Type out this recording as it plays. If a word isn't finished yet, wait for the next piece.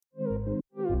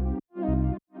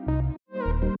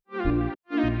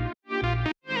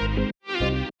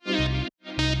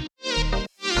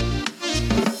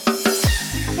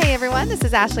everyone. This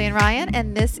is Ashley and Ryan,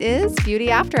 and this is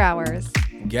Beauty After Hours.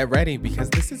 Get ready,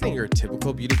 because this isn't your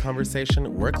typical beauty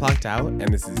conversation. We're clocked out,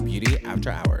 and this is Beauty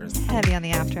After Hours. Heavy on the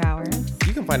after hours.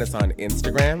 You can find us on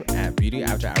Instagram at Beauty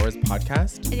After Hours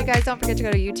Podcast. And you guys don't forget to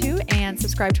go to YouTube and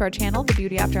subscribe to our channel, the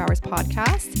Beauty After Hours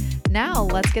Podcast. Now,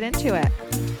 let's get into it.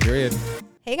 Period.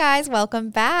 Hey guys, welcome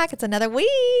back. It's another week.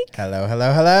 Hello,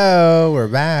 hello, hello. We're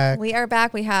back. We are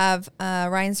back. We have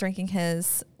Ryan's drinking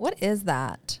his, what is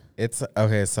that? It's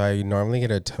okay. So I normally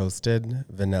get a toasted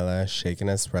vanilla shaken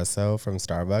espresso from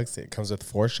Starbucks. It comes with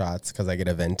 4 shots because I get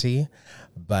a venti,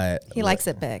 but He likes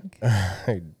it big.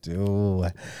 I do.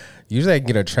 Usually I can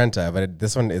get a Trenta, but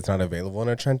this one is not available in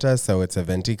a Trenta, so it's a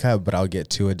venti cup. But I'll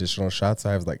get 2 additional shots. So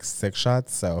I have like 6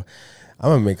 shots. So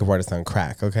I'm a makeup artist on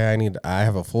crack. Okay, I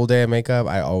have a full day of makeup.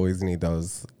 I always need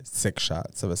those 6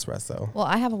 shots of espresso. Well,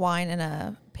 I have wine in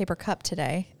a paper cup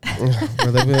today.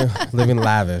 We're living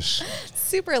lavish.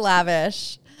 Super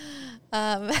lavish.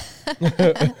 Anyways,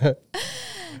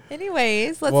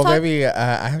 let's talk. Baby,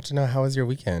 I have to know, how was your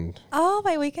weekend? Oh,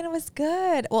 my weekend was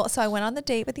good. Well, so I went on the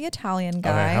date with the Italian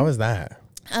guy. Okay, how was that?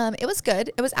 It was good.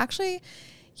 It was actually,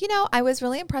 I was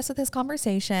really impressed with his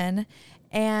conversation.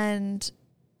 And,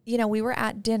 we were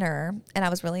at dinner and I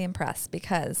was really impressed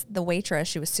because the waitress,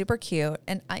 she was super cute.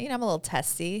 And, I'm a little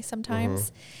testy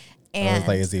sometimes. Mm-hmm. And I was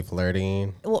like, is he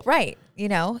flirting? Well, right. So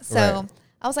Right.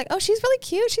 I was like, oh, she's really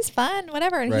cute. She's fun,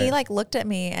 whatever. And he Right. looked at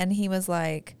me and he was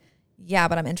like, yeah,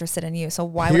 but I'm interested in you. So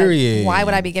why Period.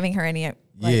 would I be giving her any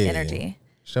energy?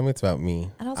 Show me it's about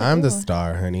me. And I was like, I'm the ooh.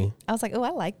 star, honey. I was like, oh,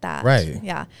 I like that. Right.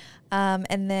 Yeah.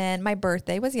 And then my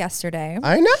birthday was yesterday.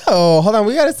 I know. Hold on.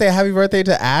 We got to say happy birthday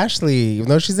to Ashley. Even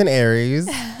though she's in Aries.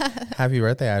 Happy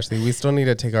birthday, Ashley. We still need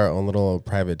to take our own little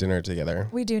private dinner together.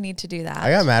 We do need to do that.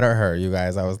 I got mad at her, you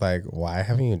guys. I was like, why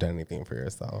haven't you done anything for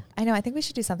yourself? I know. I think we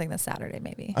should do something this Saturday,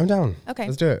 maybe. I'm down. Okay.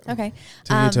 Let's do it. Okay.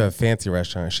 Take you to a fancy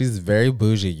restaurant. She's very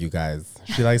bougie, you guys.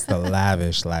 She likes the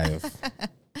lavish life.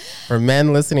 For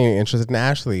men listening interested in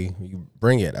Ashley, you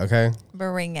bring it, okay?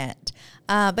 Bring it.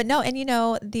 But no, and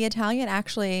the Italian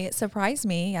actually surprised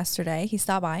me yesterday. He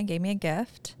stopped by and gave me a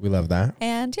gift. We love that.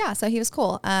 And yeah, so he was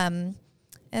cool.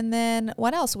 And then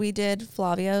what else? We did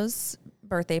Flavio's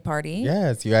birthday party.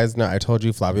 Yes, you guys know, I told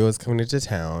you Flavio was coming into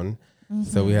town.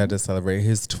 So we had to celebrate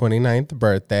his 29th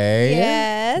birthday.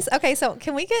 Yes. Okay, so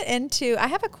can we get into, I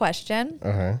have a question.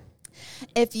 Uh-huh.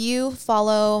 If you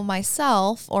follow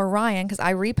myself or Ryan, because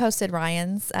I reposted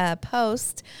Ryan's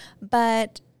post,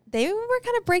 but they were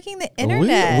kind of breaking the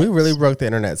internet. We really broke the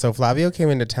internet. So Flavio came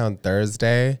into town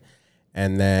Thursday,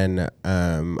 and then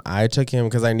I took him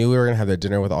because I knew we were going to have the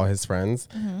dinner with all his friends,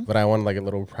 but I wanted like a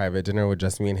little private dinner with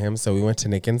just me and him. So we went to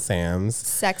Nick and Sam's.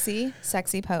 Sexy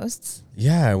posts.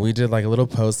 Yeah, we did like a little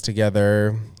post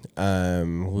together.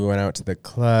 We went out to the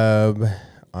club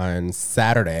on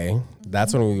Saturday.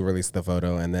 That's when we released the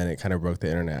photo, and then it kind of broke the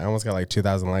internet. I almost got like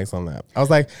 2,000 likes on that. I was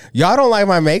like, y'all don't like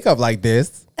my makeup like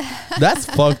this. That's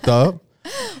fucked up.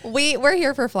 We're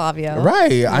here for Flavio.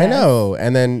 Right, Yes. I know.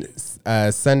 And then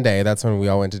Sunday, that's when we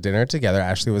all went to dinner together.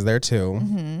 Ashley was there too.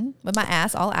 With my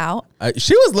ass all out.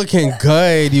 She was looking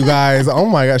good, you guys. Oh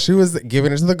my gosh, she was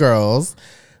giving it to the girls.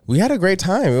 We had a great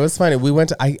time. It was funny. We went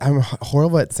to, I'm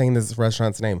horrible at saying this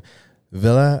restaurant's name.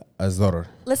 Villa Azor.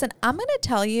 Listen, I'm going to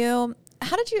tell you,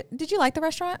 did you like the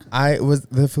restaurant?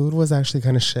 The food was actually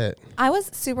kind of shit. I was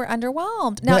super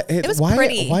underwhelmed. Now, But it was why,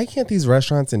 pretty. Why can't these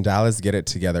restaurants in Dallas get it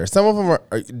together? Some of them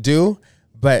do,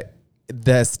 but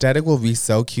the aesthetic will be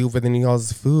so cute, but then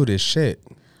y'all's food is shit.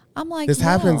 I'm like, This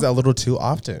happens a little too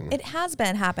often. It has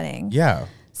been happening. Yeah.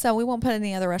 So we won't put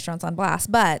any other restaurants on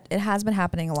blast, but it has been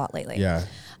happening a lot lately. Yeah.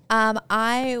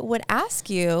 I would ask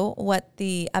you what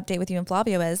the update with you and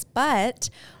Flavio is, but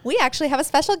we actually have a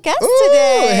special guest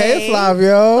today. Hey,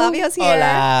 Flavio. Flavio's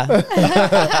here.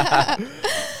 Hola.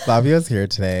 Flavio's here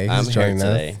today. I'm He's here joining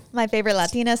today. us. My favorite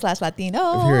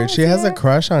Latina/Latino. Here, she has a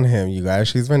crush on him, you guys.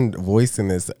 She's been voicing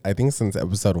this, I think, since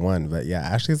episode 1. But yeah,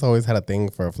 Ashley's always had a thing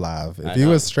for Flav. If he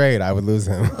was straight, I would lose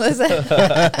him. Listen.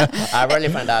 I really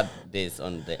found out this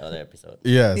on the other episode.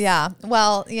 Yes. Yeah.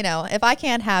 Well, if I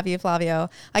can't have you, Flavio,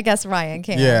 I guess Ryan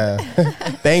can. Yeah.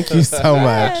 Thank you so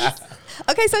much. Yes.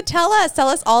 Okay, so tell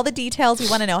us all the details. We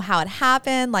want to know how it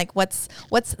happened, like what's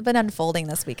been unfolding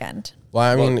this weekend.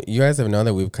 Well, I mean, you guys have known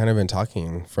that we've kind of been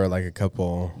talking for like a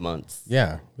couple Months.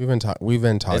 Yeah, we've been talking.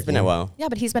 It's been a while. Yeah,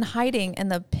 but he's been hiding in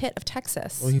the pit of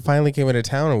Texas. Well, he finally came into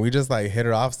town, and we just like hit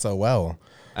it off so well.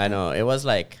 I know. It was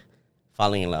like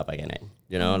falling in love again.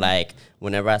 You know, like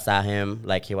whenever I saw him,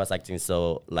 like he was acting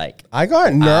so like I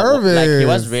got nervous. Like he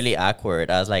was really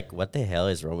awkward. I was like, "What the hell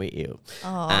is wrong with you?"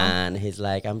 And he's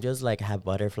like, "I'm just like have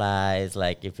butterflies.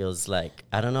 Like it feels like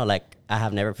I don't know. Like I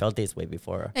have never felt this way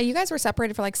before." Yeah, you guys were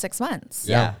separated for like 6 months.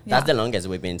 Yeah, that's the longest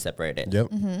we've been separated. Yep.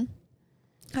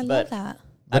 I love that.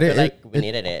 I But feel like we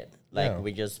needed it. Like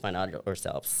we just find out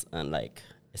ourselves and like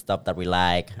stuff that we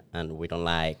like and we don't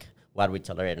like. What we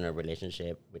tolerate in a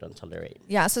relationship, we don't tolerate.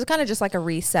 Yeah, so it's kind of just like a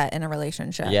reset in a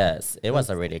relationship. Yes, it was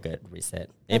a really good reset.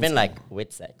 Even like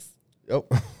with sex. Oh.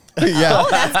 Yeah. Oh,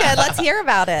 that's good. Let's hear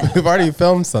about it. We've already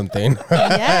filmed something.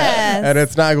 Yes. And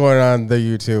it's not going on the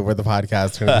YouTube or the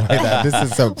podcast or anything like that.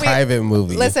 This is a private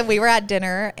movie. Listen, we were at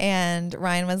dinner and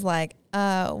Ryan was like,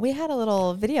 we had a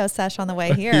little video sesh on the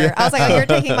way here. I was like, oh, you're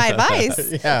taking my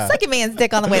advice. Yeah. Suck a man's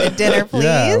dick on the way to dinner, please.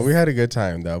 Yeah, we had a good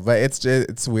time though. But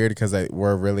it's weird because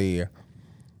we're really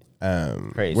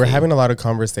Crazy. we're having a lot of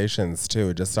conversations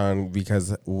too, just on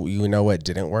because we know what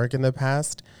didn't work in the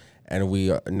past. And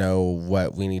we know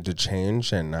what we need to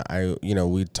change. And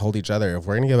we told each other, if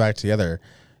we're going to get back together,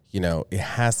 it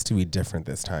has to be different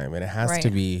this time. And it has to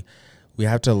be, we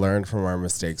have to learn from our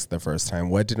mistakes the first time.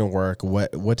 What didn't work?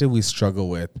 What did we struggle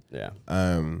with? Yeah.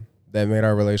 That made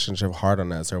our relationship hard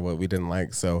on us or what we didn't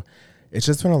like. So it's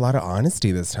just been a lot of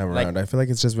honesty this time around. I feel like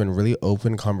it's just been really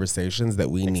open conversations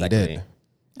that we needed.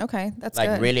 Okay, that's like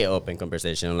good. really open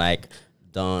conversation. Like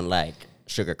don't like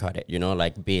sugarcoat it,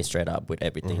 like be straight up with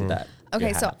everything that you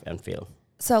have and feel.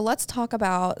 So let's talk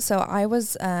about, I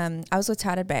was with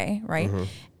Tatted Bay, right?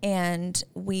 And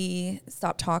we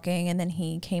stopped talking and then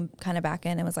he came kind of back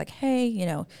in and was like, hey,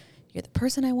 you're the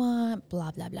person I want,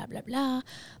 blah, blah, blah, blah, blah.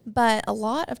 But a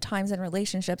lot of times in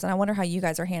relationships, and I wonder how you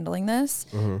guys are handling this,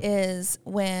 is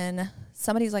when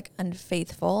somebody's like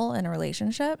unfaithful in a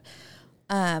relationship,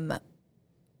 so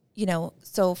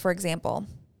for example,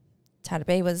 Tatted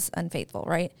Bay was unfaithful,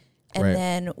 right? And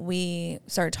then we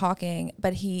started talking,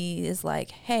 but he is like,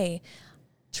 hey,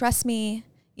 trust me,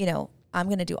 I'm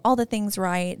going to do all the things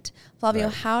right. Flavio,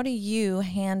 how do you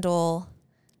handle,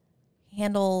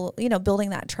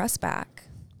 building that trust back?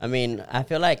 I mean, I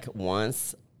feel like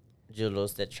once you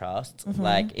lose the trust,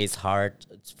 like it's hard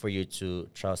for you to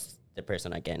trust the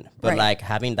person again. But like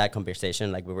having that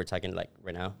conversation, like we were talking like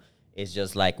right now, is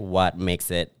just like what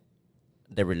makes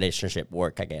the relationship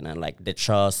work again, and like the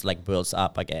trust like builds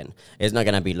up again. It's not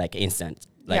gonna be like instant.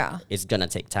 Like it's gonna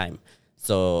take time.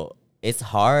 So it's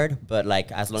hard, but like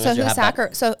as long as you have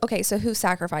so who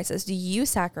sacrifices? Do you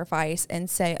sacrifice and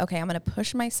say, okay, I'm gonna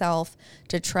push myself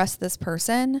to trust this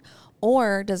person?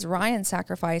 Or does Ryan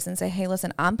sacrifice and say, hey,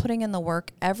 listen, I'm putting in the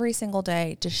work every single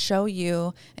day to show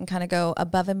you and kind of go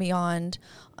above and beyond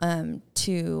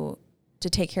to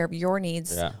take care of your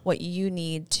needs, what you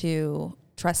need to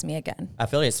trust me again? I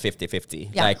feel it's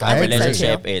 50-50. Yeah, like a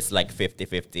relationship is like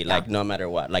 50-50. Like no matter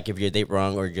what. Like if you did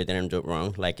wrong or you didn't do it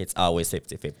wrong, like it's always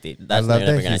 50-50. That's I love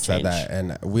never that gonna he said change. that.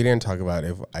 And we didn't talk about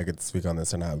if I could speak on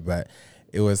this or not, but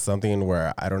it was something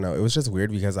where, I don't know, it was just weird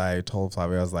because I told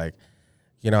Flavio, I was like,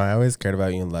 I always cared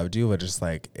about you and loved you, but just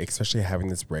like, especially having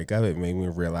this breakup, it made me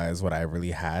realize what I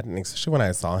really had. And especially when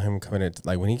I saw him coming in,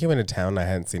 like when he came into town, I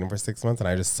hadn't seen him for 6 months and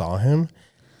I just saw him,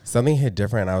 something hit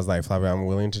different. I was like, Flavio, I'm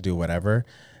willing to do whatever.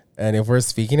 And if we're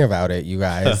speaking about it, you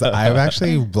guys, I've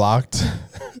actually blocked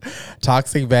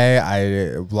Toxic Bay.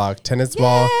 I blocked Tennis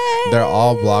Ball. They're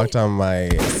all blocked on my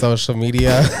social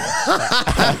media.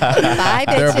 Bye,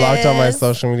 bitches. They're blocked on my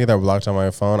social media. They're blocked on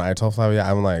my phone. I told Flavio,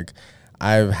 I'm like,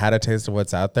 I've had a taste of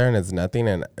what's out there and it's nothing.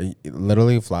 And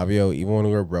literally, Flavio, even when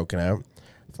we were broken up,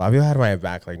 Flavio had my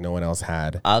back like no one else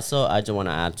had. Also, I just want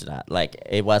to add to that. Like,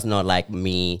 it was not like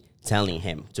me telling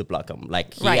him to block him.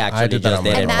 Like, he actually just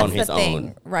did it on his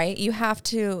own. Right? You have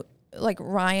to, like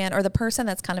Ryan or the person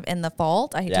that's kind of in the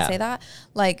fault, I hate to say that,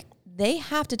 like, they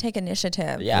have to take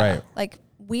initiative. Yeah. Right. Like,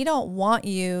 we don't want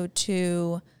you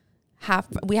to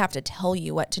we have to tell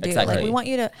you what to do. Exactly. Like, we want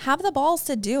you to have the balls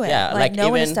to do it. Yeah, like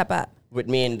know when to even step up. With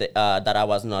me and that I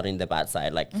was not in the bad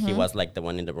side. Like he was like the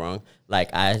one in the wrong. Like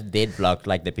I did block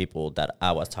like the people that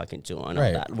I was talking to and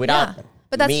all that. Without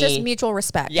But that's me, just mutual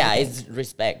respect. Yeah, it's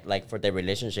respect like for the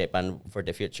relationship and for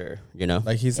the future,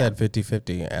 Like he said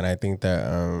 50-50. And I think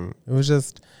that it was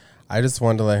just, I just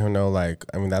wanted to let him know, like,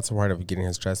 I mean, that's a part of getting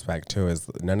his trust back too, is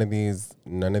none of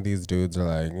these dudes are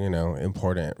like,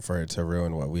 important for it to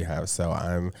ruin what we have. So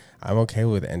I'm okay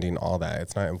with ending all that.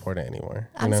 It's not important anymore.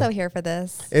 I'm so here for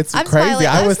this. I'm crazy.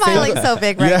 I'm smiling so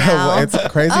big right now. It's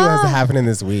crazy what has happened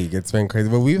this week. It's been crazy.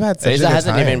 But we've had such a good time. It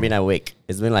hasn't even been a week.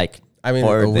 It's been like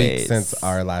 4 a week days. since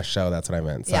our last show. That's what I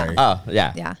meant. Sorry. Oh,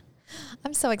 yeah. Yeah.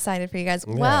 I'm so excited for you guys.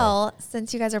 Yeah. Well,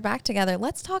 since you guys are back together,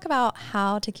 let's talk about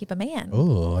how to keep a man.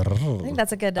 Ooh. I think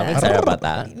that's a good. I'm excited about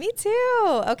that. Me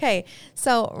too. Okay,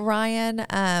 so Ryan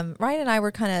and I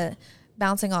were kind of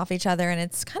bouncing off each other, and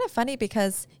it's kind of funny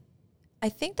because I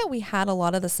think that we had a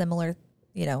lot of the similar,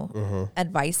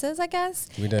 advices, I guess.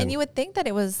 We did. And you would think that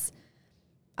it was,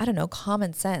 I don't know,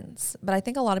 common sense, but I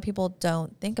think a lot of people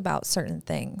don't think about certain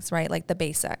things, right? Like the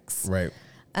basics. Right.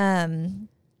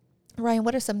 Ryan,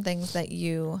 what are some things that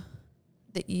you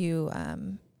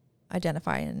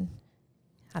identify in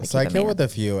how to So keep I a came man? with a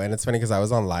few, and it's funny because I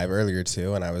was on live earlier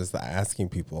too, and I was asking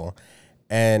people,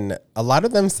 and a lot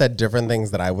of them said different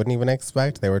things that I wouldn't even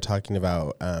expect. They were talking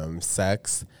about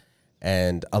sex,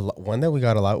 and one that we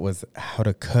got a lot was how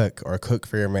to cook or cook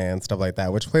for your man, stuff like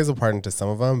that, which plays a part into some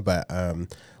of them. But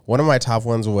one of my top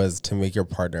ones was to make your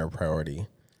partner a priority.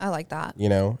 I like that. You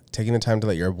know, taking the time to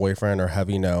let your boyfriend or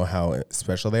hubby know how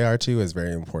special they are to you is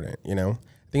very important. You know,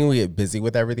 I think we get busy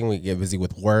with everything. We get busy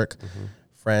with work,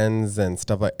 friends, and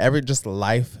stuff like just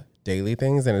life, daily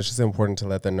things. And it's just important to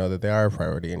let them know that they are a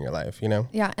priority in your life, you know?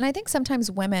 Yeah. And I think sometimes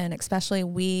women, especially,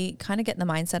 we kind of get in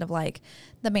the mindset of like,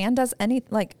 the man does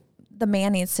the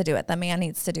man needs to do it. The man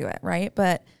needs to do it. Right.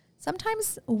 But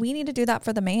sometimes we need to do that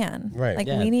for the man. Right. Like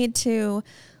Yeah. we need to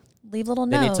leave little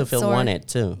They notes. need to feel wanted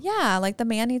too. Yeah. Like the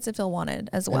man needs to feel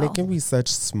wanted as well. And it can be such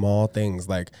small things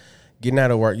like getting out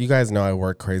of work. You guys know I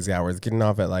work crazy hours. Getting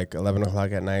off at like 11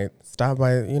 o'clock at night. Stop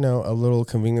by, a little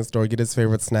convenience store, get his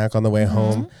favorite snack on the way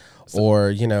home. Or,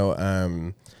 It's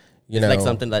like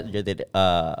something that you did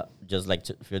just like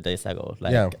a few days ago.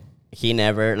 Like he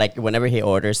never, like whenever he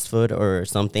orders food or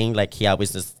something, like he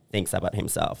always just thinks about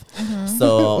himself.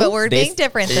 So but we're being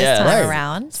different this time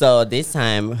around. So this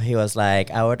time he was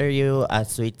like, I order you a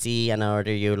sweet tea and I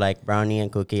order you like brownie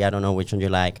and cookie. I don't know which one you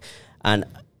like. And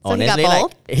So he got honestly, both?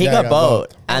 like he Yeah, got I got both.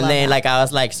 both. I And love then that. like I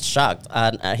was like shocked.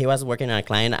 And he was working on a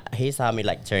client. He saw me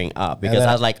like tearing up because then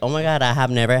I was like, oh my God, I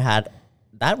have never had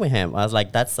that with him. I was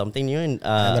like, that's something new. And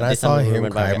then I this saw time we him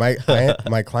went cry. back.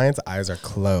 My client's eyes are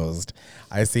closed.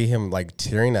 I see him like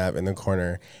tearing up in the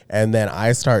corner, and then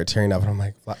I start tearing up, and I'm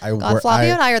like, God,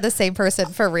 Flavio and I are the same person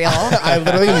for real. I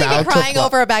literally Like mouthed to crying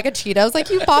over a bag of Cheetos. Like,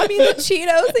 you bought me the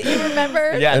Cheetos that you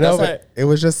remember. Yeah, I know, that's but it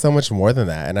was just so much more than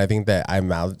that. And I think that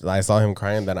I saw him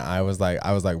crying. Then I was like,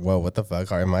 whoa, what the fuck?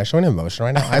 Am I showing emotion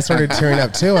right now? I started tearing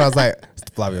up too. And I was like,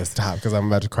 Flavio, stop, because I'm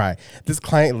about to cry. This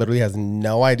client literally has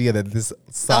no idea that this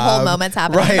whole moment's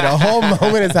happening. Right, a whole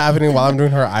moment is happening while I'm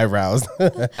doing her eyebrows.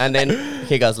 And then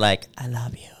he goes like, I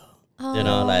love you. You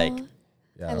know, like,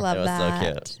 I love It was so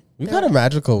that. cute. We've had a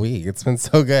magical week. It's been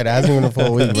so good. It hasn't been a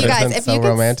full week, but You it's guys, been if so you could,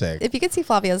 romantic. if you could see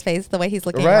Flavio's face, the way he's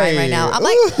looking at Ryan right now, I'm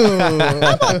like,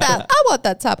 I want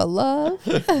that type of love.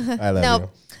 I love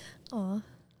Nope. you.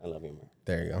 I love you more.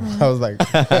 There you go. I was like,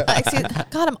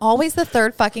 God, I'm always the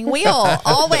third fucking wheel.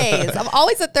 Always. I'm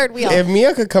always the third wheel. if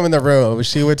Mia could come in the room,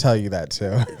 she would tell you that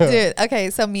too. Dude,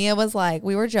 okay, so Mia was like,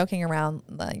 we were joking around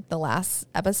like the last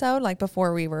episode, like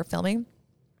before we were filming.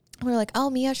 We were like, oh,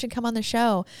 Mia should come on the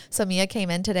show. So Mia came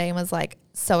in today and was like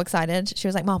so excited. She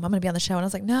was like, Mom, I'm going to be on the show. And I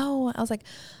was like, no. I was like,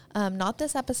 not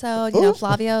this episode. You know,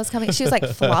 Flavio's coming. She was like,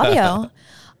 Flavio,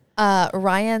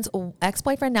 Ryan's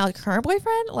ex-boyfriend, now current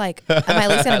boyfriend? Like, am I at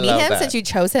least going to meet him that. since you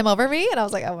chose him over me? And I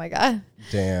was like, oh my God.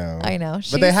 Damn. I know.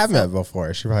 But they She's have so- met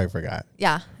before. She probably forgot.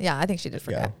 Yeah, I think she did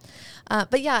forget.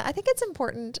 But yeah, I think it's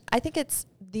important. I think it's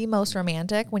the most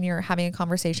romantic when you're having a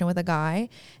conversation with a guy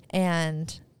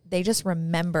and they just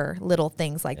remember little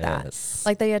things like Yes. that.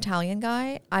 Like the Italian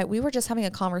guy, we were just having a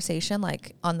conversation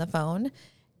like on the phone.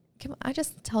 Can I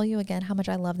just tell you again how much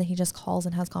I love that he just calls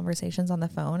and has conversations on the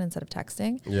phone instead of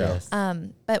texting? Yeah.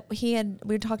 But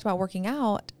we talked about working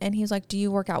out and he was like, do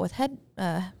you work out with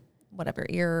earbuds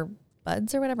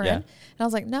or whatever? Yeah. And I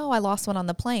was like, no, I lost one on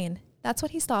the plane. That's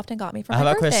what he stopped and got me for I my have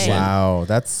a birthday. question. Wow,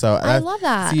 that's so. I love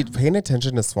that. See, paying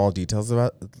attention to small details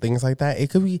about things like that,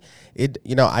 it could be.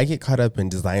 I get caught up in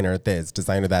designer this,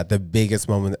 designer that, the biggest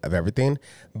moment of everything.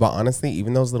 But honestly,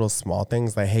 even those little small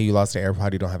things, like, hey, you lost an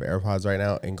AirPod, you don't have AirPods right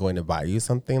now, and going to buy you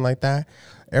something like that.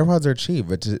 AirPods are cheap,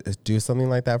 but to do something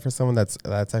like that for someone, that's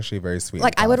actually very sweet.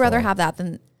 Like, and I would rather thoughtful. have that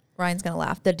than Ryan's going to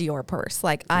laugh, the Dior purse.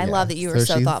 Like, I Yeah. love that you were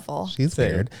so she's- thoughtful. She's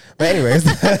weird. But anyways,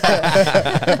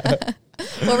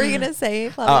 What were you going to say,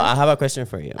 Flavio? Oh, I have a question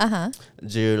for you. Uh-huh.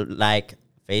 Do you like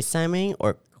FaceTiming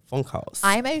or phone calls?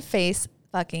 I'm a face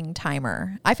fucking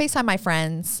timer. I FaceTime my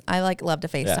friends. I love to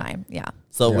FaceTime. Yeah.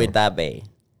 So Yeah. with that bay,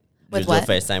 With you what?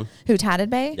 do FaceTime? Who, Tatted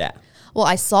Bay? Yeah. Well,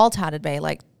 I saw Tatted Bay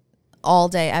like all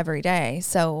day, every day.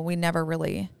 So we never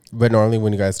really. but normally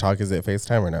when you guys talk, is it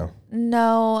FaceTime or no?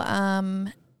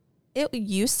 No. It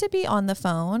used to be on the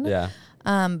phone. Yeah.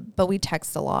 But we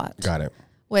text a lot. Got it.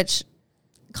 Which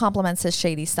compliments his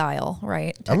shady style,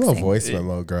 right? I'm a Texting. voice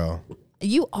memo girl.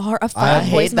 You are a I fucking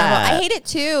hate voice memo. that. I hate it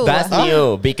too. That's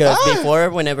new because before,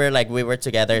 whenever like we were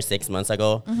together 6 months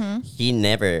ago, he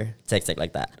never texted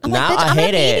like that. I'm Now like, bitch, I I'm hate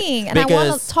in a it meeting and I want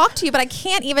because to talk to you, but I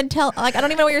can't even tell. Like, I don't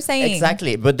even know what you're saying.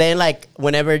 exactly. But then like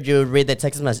whenever you read the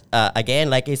text message again,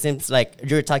 like it seems like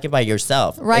you're talking by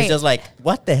yourself. Right. It's just like,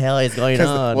 what the hell is going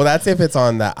on? Well, that's if it's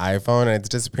on the iPhone and it's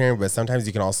disappearing, but sometimes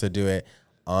you can also do it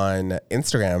on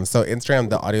Instagram. So Instagram,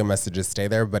 the audio messages stay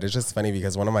there, but it's just funny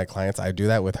because one of my clients, I do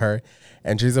that with her,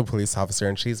 and she's a police officer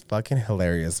and she's fucking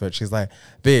hilarious. But she's like,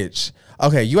 bitch,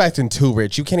 okay, you acting too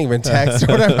rich. You can't even text or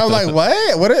whatever. I'm like,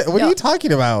 what? What are you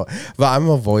talking about? But I'm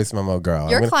a voice memo girl.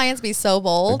 Your clients be so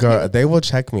bold. Girl, they will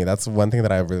check me. That's one thing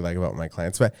that I really like about my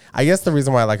clients. But I guess the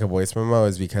reason why I like a voice memo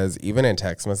is because even in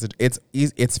text message,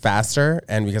 it's faster,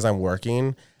 and because I'm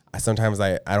working, sometimes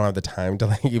I don't have the time to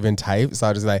like even type. So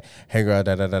I'll just be like, hey girl,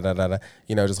 da da da da da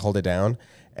da, just hold it down.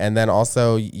 And then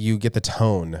also you get the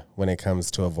tone when it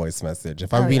comes to a voice message.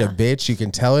 If I'm being a bitch, you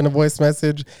can tell in a voice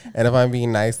message. And if I'm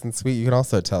being nice and sweet, you can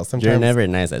also tell. Sometimes You're never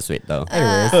nice and sweet though.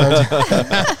 Anyways,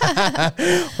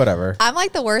 whatever. I'm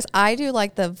like the worst. I do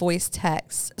like the voice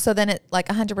text. So then it like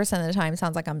 100% of the time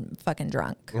sounds like I'm fucking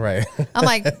drunk. Right. I'm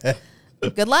like,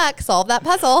 good luck. Solve that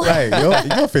puzzle. Right.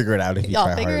 You'll figure it out if you try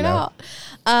Y'all figure it out.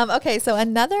 Okay, so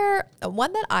another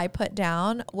one that I put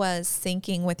down was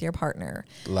syncing with your partner.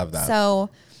 Love that. So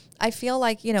I feel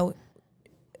like,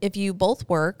 if you both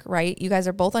work, right, you guys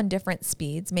are both on different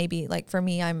speeds. Maybe like for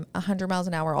me, I'm 100 miles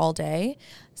an hour all day.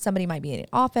 Somebody might be in an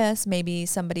office. Maybe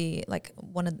somebody like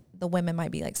one of the women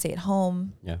might be like stay at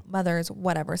home mothers,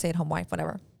 whatever, stay at home wife,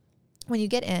 whatever. When you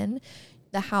get in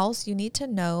the house, you need to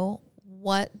know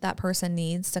what that person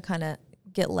needs to kind of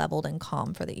get leveled and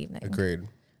calm for the evening. Agreed.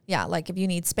 Yeah, like if you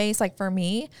need space, like for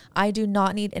me, I do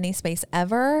not need any space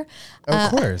ever.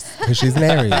 Of course, because she's an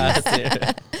Aries.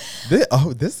 I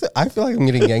feel like I'm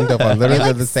getting ganged up on literally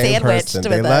like the same person. They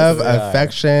with love us.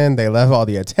 affection. They love all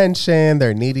the attention.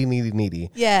 They're needy.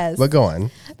 Yes. But go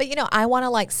on. But I want to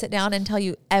like sit down and tell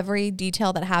you every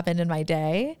detail that happened in my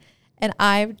day. And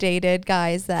I've dated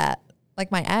guys that like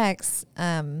my ex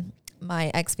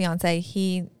fiance,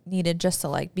 he needed just to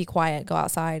like be quiet, go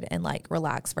outside and like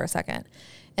relax for a second.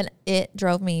 And it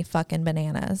drove me fucking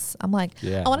bananas. I'm like,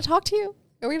 I want to talk to you.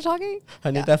 Are we talking?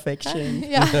 I need affection.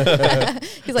 Yeah.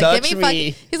 He's like, Touch give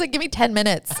me. He's like, give me 10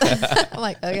 minutes. I'm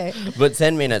like, okay. But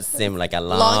 10 minutes seem like a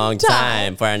long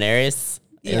time for an Aries.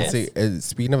 And see,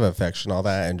 speaking of affection, all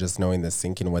that, and just knowing the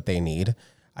sync and what they need,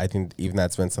 I think even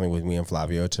that's been something with me and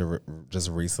Flavio just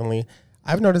recently.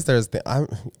 I've noticed I'm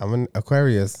an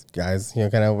Aquarius, guys.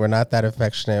 Kind of we're not that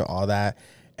affectionate, all that,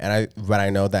 but I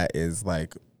know that is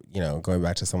like going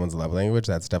back to someone's love language.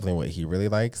 That's definitely what he really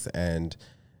likes, and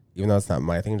even though it's not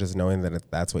my thing, just knowing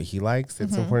that that's what he likes,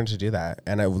 it's important to do that.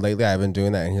 And lately I've been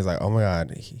doing that, and he's like, oh my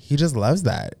God, he just loves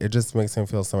that. It just makes him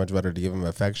feel so much better to give him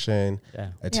affection,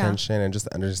 attention, and just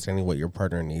understanding what your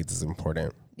partner needs is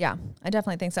important. Yeah, I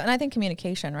definitely think so. And I think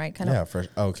communication, right?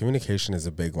 Communication is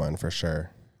a big one for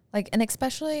sure. Like, and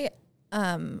especially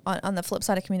on the flip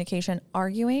side of communication,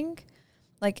 arguing,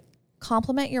 like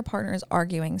compliment your partner's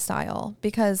arguing style.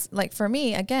 Because like for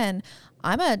me, again,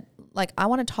 I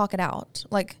want to talk it out.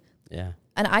 Like,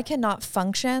 and I cannot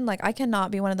function. Like I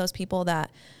cannot be one of those people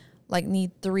that like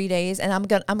need 3 days and I'm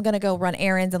going to go run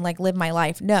errands and like live my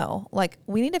life. No, like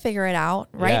we need to figure it out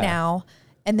right now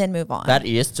and then move on. That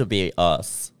used to be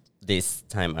us this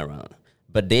time around.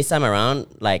 But this time around,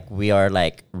 like we are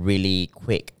like really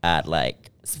quick at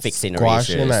like fixing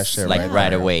Squashing issues that shit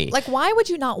right away. Like why would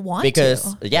you not want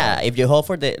because, to? if you hold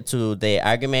to the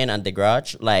argument and the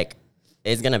grudge, like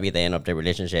it's gonna be the end of the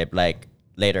relationship, like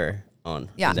later on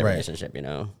in the relationship,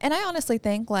 And I honestly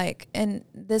think like, and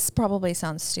this probably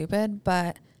sounds stupid,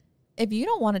 but if you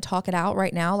don't want to talk it out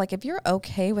right now, like if you're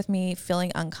okay with me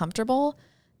feeling uncomfortable,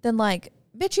 then like,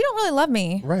 bitch, you don't really love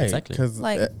me. Right. Exactly. Because,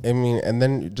 like, and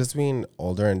then just being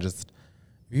older and just,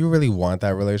 if you really want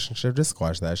that relationship, just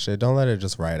squash that shit. Don't let it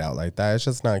just ride out like that. It's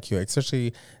just not cute.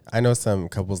 Especially, I know some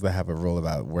couples that have a rule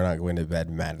about we're not going to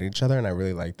bed mad at each other, and I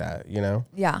really like that,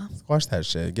 Yeah. Squash that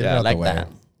shit. Get it out like the way. that.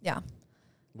 Yeah.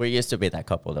 We used to be that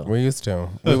couple though. We used to.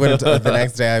 We would the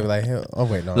next day I'd be like, hey, oh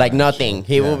wait, no. Like nothing.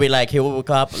 He will be like, he will wake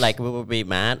up, like we will be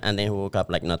mad, and then he will wake up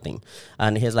like nothing.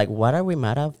 And he's like, what are we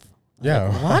mad of? Yeah.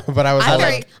 Like, what? But I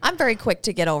was I'm very quick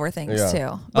to get over things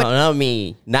too. But not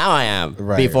me. Now I am.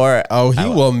 right. Before. He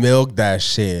will milk that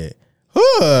shit.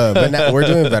 But now we're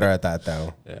doing better at that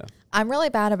though. Yeah. I'm really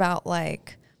bad about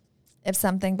like, if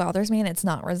something bothers me and it's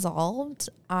not resolved,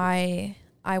 I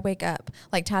wake up.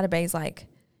 Like Tatabay's like,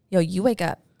 yo, you wake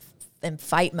up in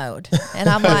fight mode. And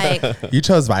I'm like, You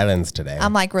chose violence today.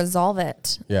 I'm like, resolve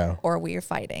it. Yeah. Or we're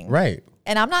fighting. Right.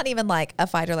 And I'm not even like a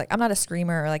fighter. Like I'm not a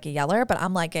screamer or like a yeller, but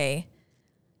I'm like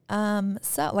I'm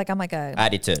like a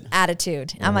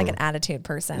Attitude. I'm like an attitude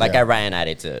person. Like a Ryan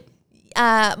attitude.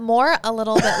 More a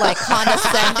little bit like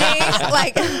condescending.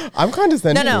 Like I'm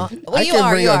condescending. No. Well, I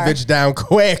can bring a bitch down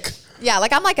quick. Yeah,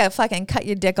 like I'm like a fucking cut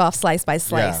your dick off slice by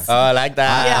slice. Oh, I like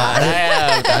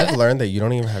that. Yeah. I've learned that you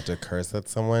don't even have to curse at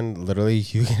someone. Literally,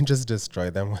 you can just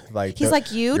destroy them with like. He's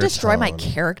like, you destroy my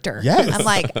character. Yes. I'm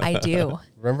like, I do.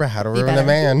 Remember how to ruin a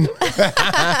man.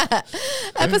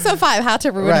 Episode 5, how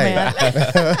to ruin a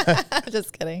man.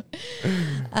 Just kidding.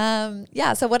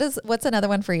 Yeah. So what's another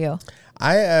one for you?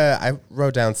 I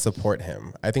wrote down support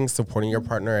him. I think supporting your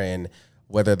partner in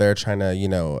whether they're trying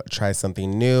to, try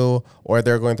something new or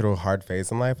they're going through a hard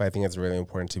phase in life, I think it's really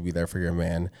important to be there for your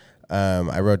man.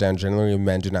 I wrote down, generally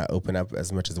men do not open up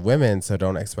as much as women, so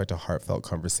don't expect a heartfelt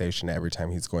conversation every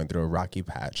time he's going through a rocky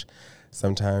patch.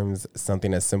 Sometimes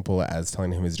something as simple as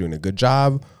telling him he's doing a good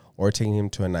job or taking him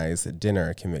to a nice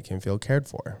dinner can make him feel cared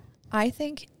for. I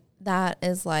think that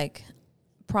is like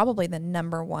probably the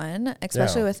number one,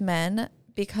 especially with men.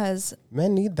 Because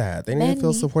men need that. They need to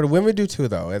feel supported. Women do too,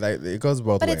 though. It goes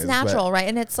both ways. But it's natural, right?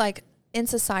 And it's like in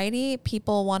society,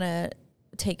 people want to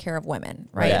take care of women,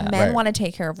 right? Yeah. Men want to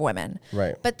take care of women.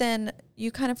 Right. But then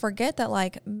you kind of forget that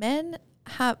like men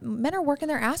are working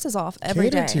their asses off every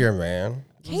day. Cater to your man.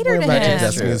 Cater to him.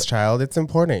 Destiny's Child. It's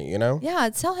important, Yeah,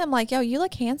 tell him like, yo, you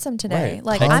look handsome today. Right.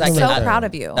 Like, Exactly. I'm so proud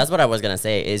of you. That's what I was going to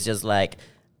say. It's just like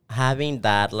having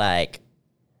that like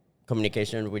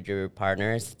communication with your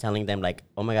partners, telling them like,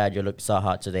 oh my God, you look so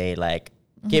hot today. Like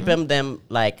keeping them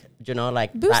like,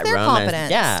 like boost that their romance. confidence.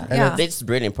 Yeah. Yeah. It's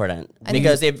really important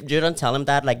because if you don't tell them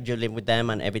that, like you live with them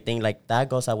and everything, like that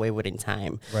goes away within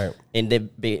time. Right. In the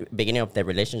beginning of the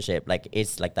relationship, like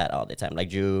it's like that all the time.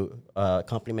 Like you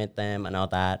compliment them and all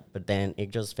that, but then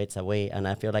it just fades away. And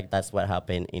I feel like that's what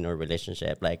happened in our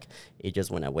relationship. Like it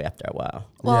just went away after a while.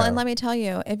 Well, and let me tell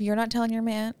you, if you're not telling your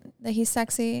man that he's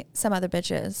sexy, some other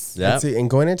bitches. Yeah.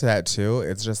 And going into that too,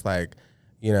 it's just like,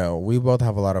 we both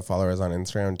have a lot of followers on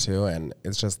Instagram too. And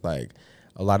it's just like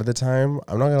a lot of the time,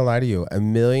 I'm not going to lie to you.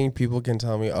 1 million people can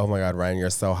tell me, oh my God, Ryan,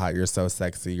 you're so hot. You're so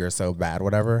sexy. You're so bad,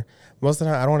 whatever. Most of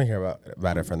the time, I don't want to hear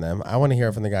about it from them. I want to hear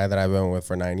it from the guy that I've been with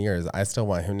for 9 years. I still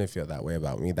want him to feel that way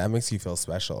about me. That makes you feel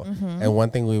special. And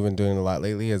one thing we've been doing a lot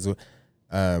lately is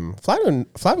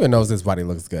Flavio knows his body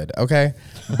looks good, okay?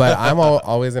 But I'm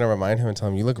always going to remind him and tell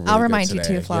him, you look really good I'll remind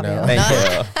today, you too, Flavio. Thank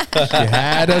you. You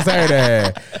had us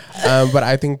there. But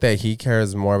I think that he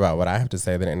cares more about what I have to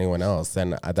say than anyone else.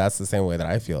 And that's the same way that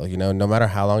I feel. No matter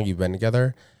how long you've been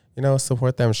together,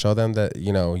 support them, show them that,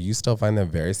 you still find them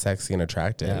very sexy and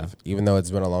attractive. Yeah. Even though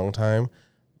it's been a long time,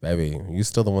 baby, you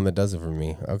still the one that does it for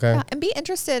me, okay? Yeah, and be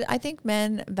interested. I think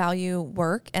men value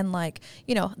work and like,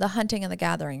 the hunting and the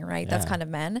gathering, right? That's kind of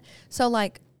men. So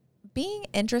like being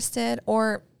interested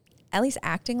or at least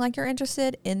acting like you're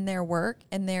interested in their work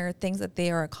and their things that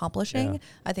they are accomplishing,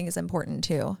 I think is important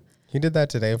too. He did that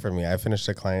today for me. I finished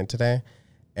a client today,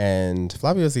 and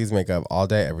Flavio sees makeup all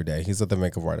day, every day. He's with a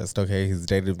makeup artist, okay? He's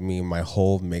dated me my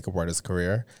whole makeup artist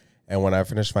career. And when I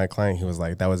finished my client, he was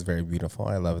like, that was very beautiful.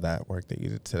 I love that work that you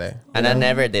did today. And I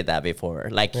never did that before.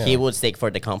 Like he would take for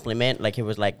the compliment. Like he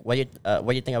was like, what do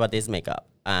you think about this makeup?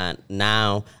 And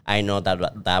now I know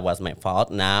that was my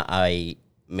fault. Now I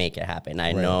make it happen.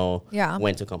 I know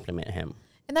when to compliment him.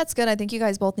 And that's good. I think you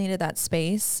guys both needed that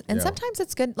space. And sometimes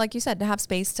it's good, like you said, to have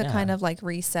space to kind of like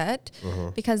reset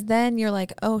because then you're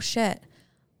like, oh shit,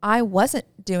 I wasn't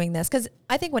doing this. Because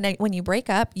I think when you break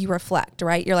up, you reflect,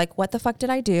 right? You're like, what the fuck did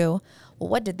I do? Well,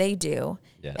 what did they do?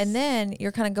 Yes. And then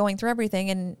you're kind of going through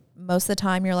everything. And most of the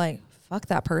time you're like, fuck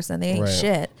that person. They ain't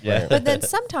shit. Yeah. But then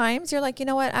sometimes you're like, you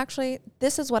know what? Actually,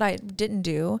 this is what I didn't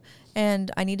do.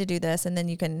 And I need to do this. And then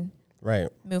you can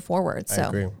move forward. So I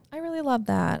agree. I really love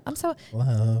that. I'm so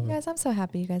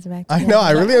happy you guys are back I together. know,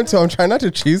 I really am too. I'm trying not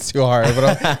to cheese too hard,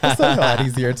 but I'm so glad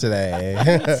he's here today.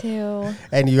 Me too.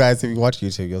 And you guys, if you watch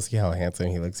YouTube, you'll see how handsome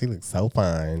he looks. He looks so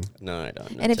fine. No, I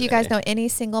don't. And if you guys know any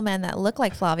single men that look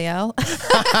like Flavio,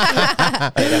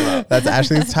 That's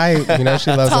Ashley's type.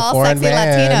 She loves Tall, a foreign sexy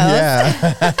man.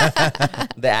 Latinos. Yeah.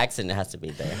 The accent has to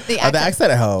be there. the The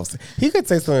accent helps. He could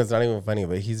say something that's not even funny,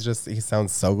 but he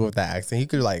sounds so good with that accent. He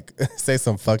could like say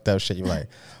some fucked up shit. You're like,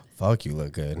 fuck, you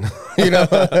look good.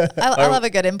 I love a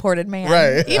good imported man,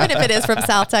 Right. even if it is from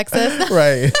South Texas.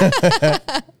 Right.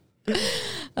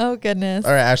 Oh goodness.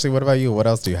 All right, Ashley, what about you? What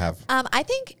else do you have? I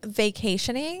think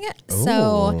vacationing.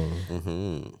 So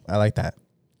I like that.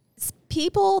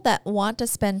 people that want to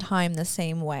spend time the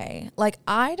same way. Like,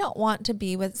 I don't want to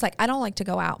be with, it's like, I don't like to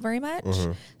go out very much.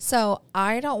 So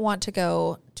I don't want to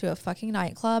go to a fucking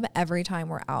nightclub every time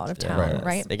we're out of town,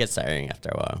 right? It gets tiring after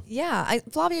a while. Yeah.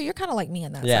 Flavio, you're kind of like me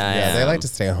in that Yeah, sense. Yeah, they like to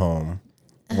stay home.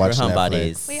 Watch We're Netflix.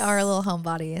 homebodies. We are little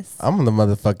homebodies. I'm the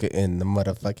motherfucker in the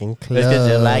motherfucking club. It's because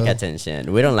you like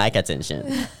attention. We don't like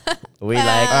attention. We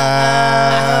like.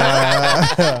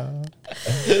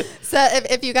 So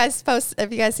if you guys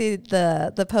see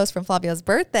the post from Flavio's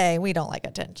birthday, we don't like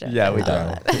attention. Yeah, we Oh,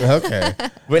 don't. okay.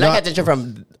 We like attention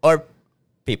from our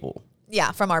people.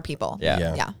 Yeah, from our people.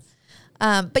 Yeah.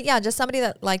 Yeah. But yeah, just somebody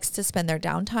that likes to spend their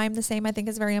downtime the same, I think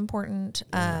is very important.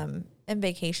 And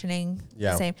vacationing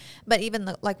the same. But even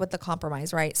like with the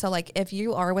compromise, right? So like if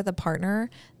you are with a partner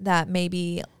that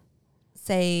maybe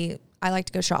say I like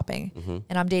to go shopping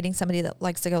and I'm dating somebody that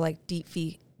likes to go like deep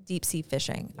sea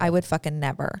fishing, I would fucking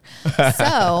never.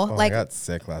 So I got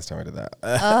sick last time I did that.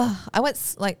 I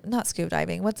went like not scuba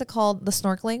diving. What's it called? The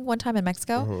snorkeling one time in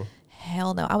Mexico.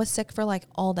 Hell no. I was sick for like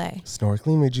all day.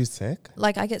 Snorkeling made you sick?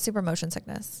 Like I get super motion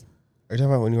sickness. Are you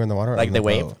talking about when you were in the water? Or Like on the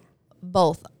wave? boat?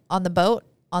 Both on the boat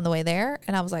on the way there.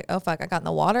 And I was like, oh fuck. I got in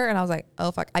the water and I was like,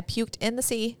 oh fuck. I puked in the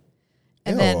sea.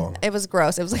 And Ew. then it was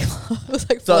gross. It was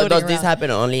like, So floating does this around.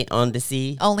 happen only on the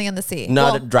sea? Only in the sea.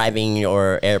 Not Well, driving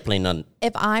your airplane on.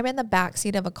 if I'm in the back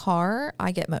seat of a car,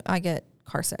 I get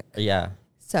car sick. Yeah.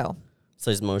 So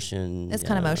So it's motion. it's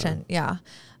kind of motion. Yeah.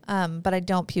 But I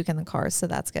don't puke in the cars, so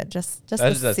that's good. Just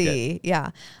That's the sea. Yeah.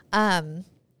 I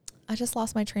just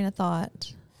lost my train of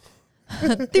thought.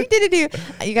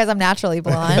 You guys, I'm naturally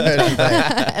blonde.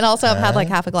 And also I've had like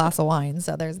half a glass of wine.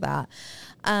 So there's that.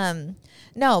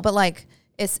 No, but like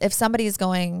if somebody's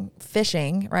going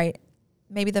fishing, right?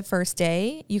 Maybe the first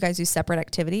day you guys do separate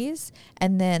activities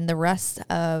and then the rest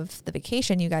of the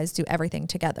vacation, you guys do everything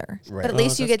together. Right. But at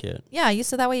least you that's get, cute.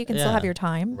 so that way you can still have Yeah. your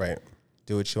time. Right.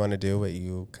 Do what you want to do, but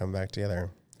you come back together.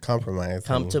 Compromise.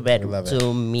 Come honey. to bed We love it.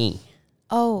 to me.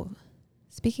 Oh,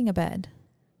 speaking of bed,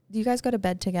 do you guys go to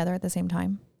bed together at the same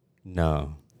time?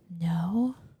 No.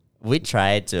 No. We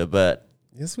tried to, but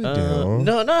Yes, we do.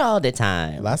 no, not all the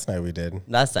time. Last night we did.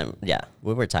 Last time, yeah,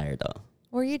 we were tired though.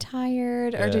 Were you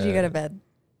tired or did you go to bed?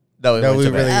 No, No, went we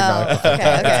to bed. really Oh, not.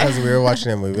 okay. Because we were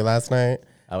watching a movie last night.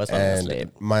 I was falling And asleep.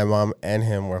 my mom and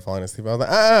him were falling asleep. I was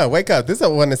like, wake up. This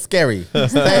one is scary.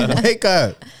 Wake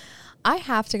up. I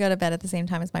have to go to bed at the same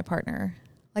time as my partner.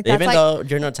 Like that's Even like, though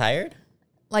you're not tired?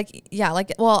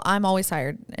 well, I'm always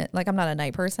tired. Like I'm not a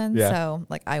night person, Yeah. so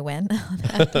like I win.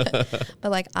 But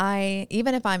like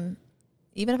even if I'm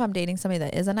dating somebody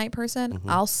that is a night person,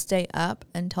 I'll stay up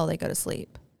until they go to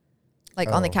sleep. Like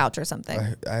on the couch or something.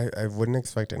 I wouldn't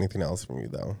expect anything else from you,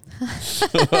 though.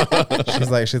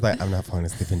 she's like, I'm not falling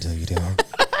asleep until you do.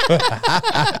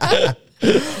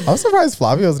 I'm surprised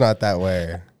Flavio's not that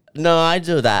way. No, I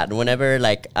do that. Whenever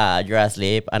like you're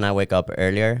asleep and I wake up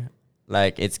earlier,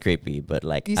 like it's creepy. But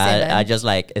like You stay in bed? I just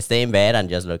like stay in bed and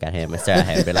just look at him and stare at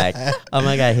him and be like, oh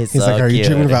my God, he's He's so like, are you cute.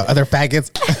 dreaming about other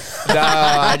faggots? No,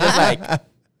 I just like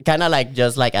kind of like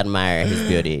just like admire his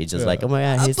beauty. It's just like, oh my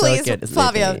God, he's Please, so cute.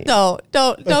 Flavio, sleeping.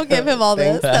 don't give him all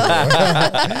this.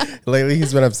 Lately,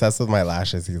 he's been obsessed with my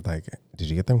lashes. He's like, did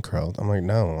you get them curled? I'm like,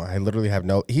 no, I literally have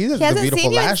no. He has He the hasn't beautiful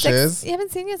seen you lashes. he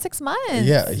haven't seen you in 6 months.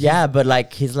 Yeah. Yeah, but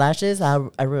like his lashes, I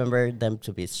remember them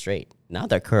to be straight. Now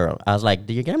they're curled. I was like,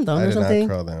 did you get them done I or did something?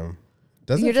 not curl them.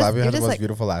 Doesn't You're just- Flavio you're have the just most like-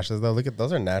 beautiful lashes, though? Look at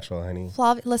those are natural, honey.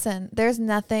 Listen, there's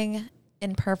nothing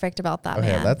imperfect about that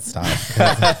Okay, man. let's stop.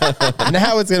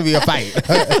 Now it's going to be a fight.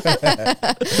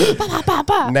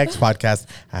 Next podcast,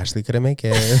 Ashley couldn't make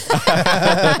it.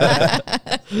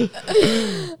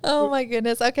 Oh my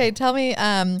goodness. Okay, tell me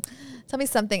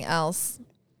something else.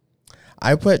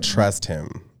 I put trust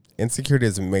him. Insecurity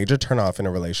is a major turnoff in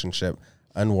a relationship.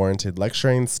 Unwarranted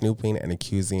lecturing, snooping, and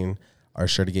accusing are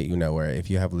sure to get you nowhere. If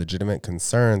you have legitimate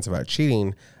concerns about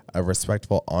cheating, a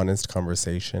respectful, honest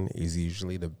conversation is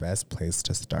usually the best place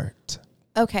to start.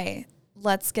 Okay,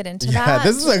 let's get into Yeah, that.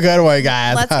 this is a good one,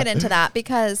 guys. Let's get into that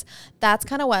because that's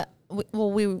kind of what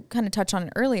we kind of touched on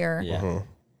it earlier. Yeah.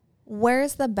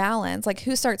 Where's the balance? Like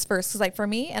who starts first? Because like for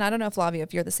me, and I don't know if Flavio,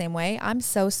 if you're the same way, I'm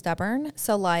so stubborn.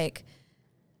 So like,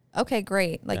 okay,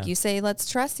 great. Like you say, let's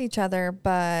trust each other,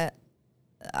 but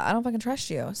I don't fucking trust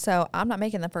you. So I'm not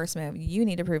making the first move. You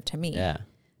need to prove to me. Yeah.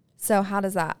 So how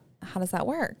does that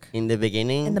work? In the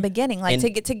beginning, Like to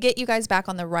get you guys back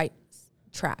on the right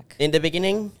track. In the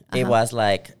beginning, it was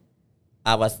like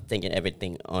I was thinking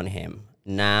everything on him.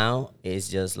 Now it's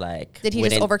just like. Did he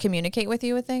just over communicate with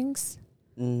you with things?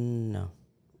 No,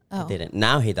 Oh, he didn't.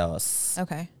 Now he does.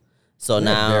 okay. So We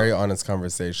had now, very honest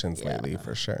conversations Yeah. lately,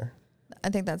 for sure. I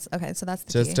think that's okay. So that's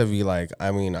the Just key. to be like,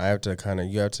 I mean, you have to kind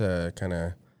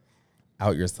of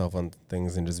out yourself on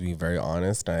things and just be very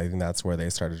honest. And I think that's where they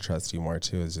start to trust you more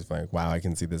too. Is just like, wow, I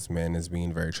can see this man is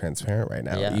being very transparent right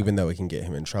now, even though it can get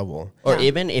him in trouble. Or Yeah.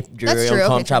 even if you're That's true.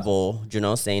 uncomfortable, you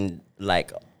know, saying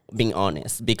like being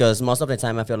honest, because most of the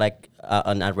time I feel like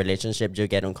in a relationship you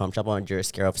get uncomfortable and you're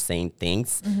scared of saying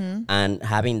things, and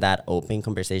having that open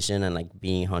conversation and like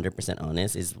being 100%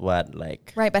 honest is what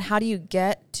like Right, but how do you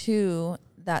get to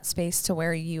that space to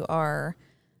where you are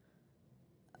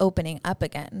opening up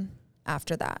again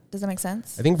after that? Does that make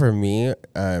sense? I think for me,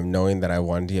 knowing that I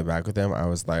wanted to get back with him, I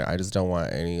was like, I just don't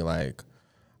want any like,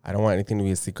 I don't want anything to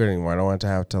be a secret anymore. I don't want to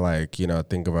have to like, you know,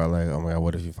 think about like, oh my God,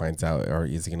 what if he finds out, or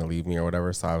is he going to leave me or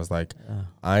whatever? So I was like,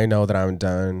 I know that I'm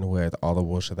done with all the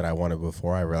bullshit that I wanted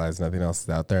before. I realized nothing else is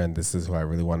out there, and this is who I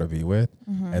really want to be with.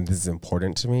 And this is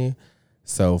important to me.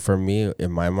 So for me,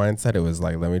 in my mindset, it was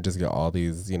like, let me just get all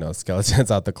these, you know,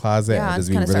 skeletons out the closet and just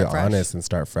be really honest and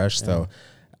start fresh. So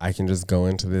I can just go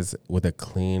into this with a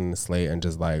clean slate and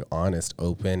just like honest,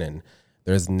 open, and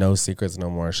there's no secrets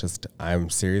no more. It's just I'm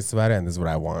serious about it, and this is what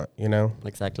I want, you know?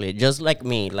 exactly just like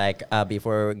me. Like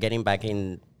before getting back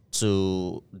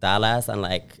into Dallas and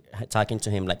like talking to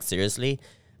him like seriously,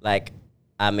 like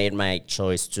I made my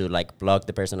choice to like block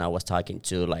the person I was talking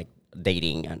to, like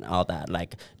dating and all that,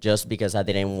 like just because I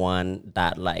didn't want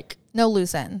that like No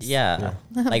loose ends.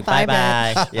 like Bye,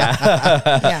 bye yeah.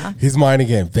 Yeah. He's mine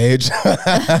again, bitch.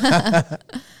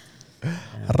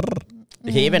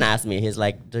 He even asked me, he's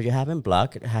like, do you have him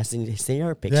blocked? Has he seen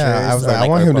your pictures? Yeah, I was or, like, I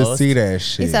want our him to posts? see that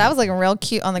shit. He said I was looking real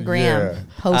cute on the gram. Yeah.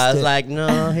 Posted. I was like,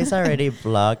 no, he's already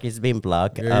blocked. He's been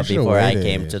blocked Yeah, you should've before I waited.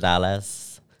 came to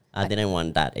Dallas. I didn't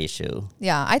want that issue.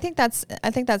 yeah, I think that's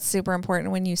super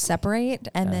important when you separate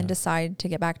and then decide to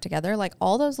get back together. Like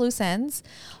all those loose ends,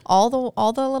 all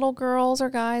the little girls or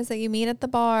guys that you meet at the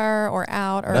bar or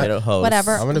out or Little hoes.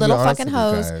 whatever, I'm gonna little be honest fucking with you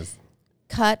hoes, guys.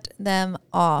 cut them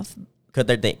off. Cut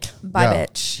their dick. Bye, Yeah.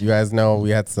 bitch. You guys know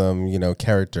we had some, you know,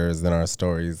 characters in our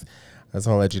stories. I just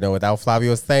want to let you know, without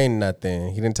Flavio saying nothing,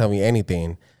 he didn't tell me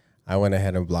anything. I went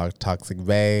ahead and blocked Toxic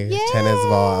Bay, Tennis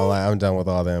Ball. I'm like, I'm done with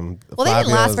all them. Well, they didn't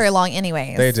last Flavio's- very long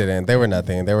anyways. They didn't. They were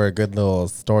nothing. They were a good little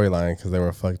storyline because they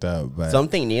were fucked up. But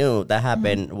Something new that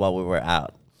happened while we were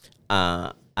out.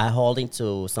 I hold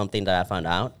into something that I found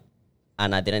out,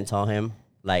 and I didn't tell him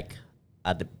like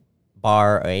at the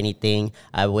bar or anything.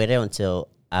 I waited until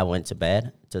I went to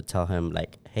bed to tell him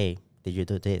like, hey, did you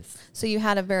do this? So you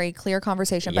had a very clear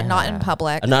conversation, but not in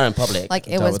public. Not in public. Like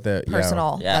it Dealt was with it, yeah.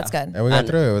 personal. Yeah. That's good. and we got And-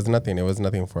 through it. It was nothing. It was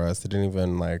nothing for us. It didn't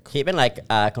even like. He even like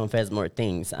confessed more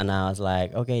things, and I was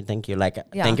like, okay, thank you. Like,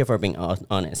 thank you for being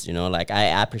honest. You know, like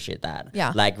I appreciate that.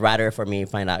 Yeah. Like rather for me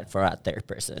find out for a third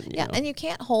person. You Yeah, know? and you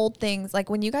can't hold things like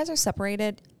when you guys are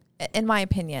separated. In my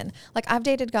opinion, like I've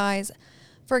dated guys.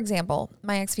 For example,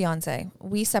 my ex-fiance,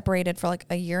 we separated for like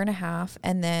a year and a half,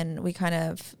 and then we kind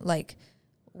of like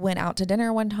went out to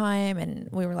dinner one time, and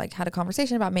we were like had a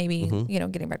conversation about maybe you know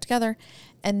getting back together,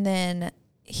 and then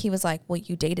he was like, well,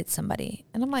 you dated somebody,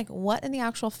 and I'm like, what in the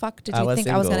actual fuck did you think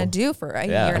I was gonna do for a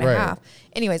year and a half?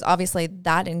 Anyways, obviously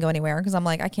that didn't go anywhere because I'm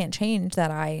like, I can't change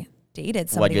that I dated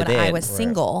somebody when I was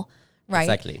single. Right.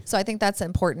 Exactly. So I think that's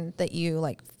important that you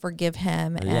like forgive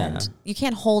him, and you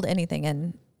can't hold anything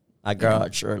in a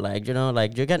grudge or like, you know,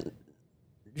 like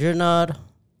you're not,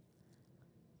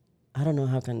 I don't know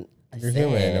how can I You're say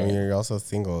human. it. I mean, you're also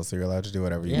single, so you're allowed to do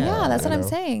whatever you Yeah. want. Yeah, that's you what I'm know?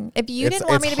 saying. If you It's- didn't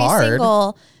want me it's to be hard.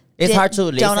 single, It's hard to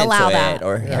don't listen allow to that. it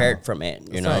or Yeah. hear from it, you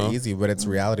It's know? not easy, but it's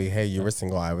reality. Hey, you were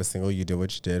single. I was single. You did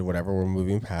what you did. Whatever. We're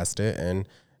moving past it, and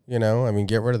you know, I mean,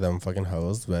 get rid of them fucking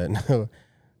hoes. But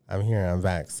I'm here. I'm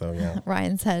back. So yeah.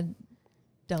 Ryan said,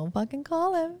 "Don't fucking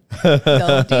call him.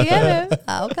 Don't DM him.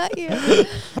 I'll cut you."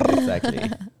 Exactly.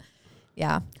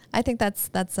 Yeah, I think that's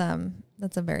a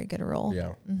very good rule.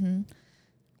 Yeah.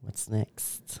 What's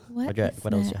next? What What is else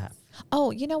you next? have?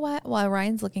 Oh, you know what? While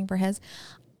Ryan's looking for his,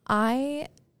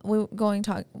 we're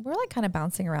like kind of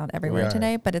bouncing around everywhere are.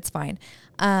 today, but it's fine.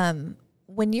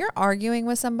 When you're arguing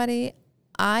with somebody,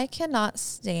 I cannot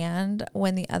stand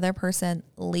when the other person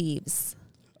leaves.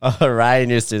 Oh,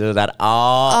 Ryan used to do that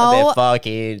all the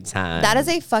fucking time. That is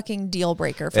a fucking deal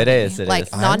breaker for It me. is, it like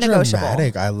is. non-negotiable. I'm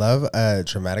dramatic. I love a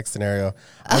dramatic scenario.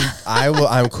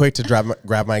 I'm quick to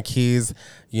grab my keys.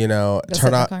 You know, Go sit turn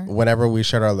in the off car. whenever we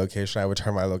shared our location. I would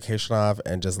turn my location off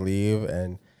and just leave.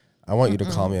 And I want you to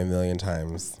call me a million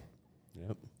times.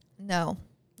 Yep. No,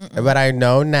 But I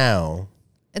know now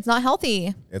it's not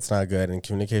healthy. it's not good, and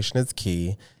communication is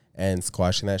key. And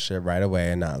squashing that shit right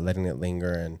away and not letting it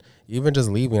linger, and even just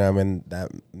leaving. I mean, that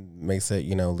makes it,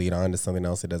 you know, lead on to something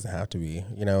else. It doesn't have to be,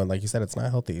 you know. And like you said, it's not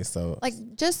healthy. So Like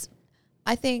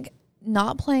I think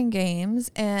not playing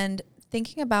games and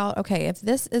thinking about, okay, if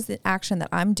this is the action that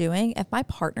I'm doing, if my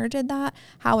partner did that,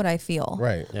 how would I feel?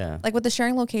 Right. Yeah. Like with the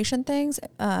sharing location things,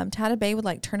 Tada Bay would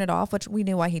like turn it off, which we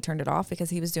knew why he turned it off because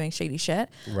he was doing shady shit.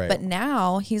 Right. But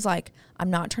now he's like, I'm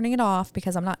not turning it off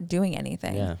because I'm not doing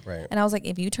anything. Yeah. Right. And I was like,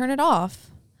 if you turn it off,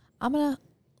 I'm going to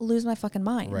lose my fucking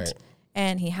mind. Right.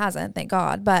 And he hasn't, thank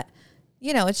God. But,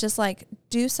 you know, it's just like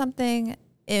do something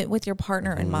with your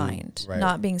partner in mind, Right.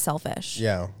 not being selfish.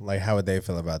 Yeah, like how would they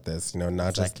feel about this? You know,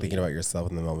 not just thinking about yourself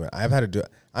in the moment. I've had to do.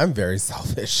 I'm very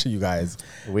selfish, you guys.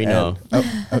 We know.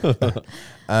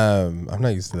 I'm not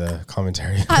used to the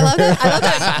commentary. I love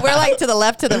that. We're like to the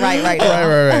left, to the right now.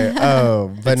 right.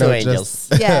 Oh, but Two no, angels.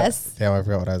 just Yes. damn, I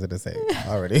forgot what I was going to say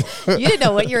already. You didn't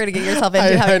know what you were going to get yourself into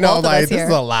I having know, both of like us this here.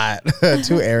 is a lot.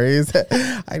 2 Aries.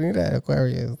 I need an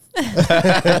Aquarius.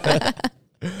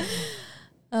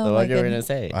 Oh So my what you were goodness.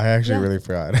 gonna say? I actually really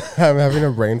forgot. I'm having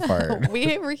a brain fart.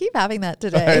 We keep having that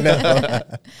today.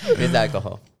 With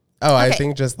alcohol. Oh, I Okay.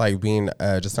 think just like being,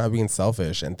 just not being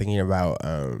selfish and thinking about,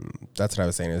 that's what I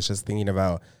was saying. It's just thinking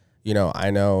about, you know, I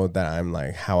know that I'm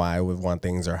like how I would want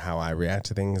things or how I react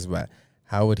to things, but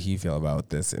how would he feel about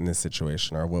this in this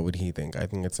situation, or what would he think? I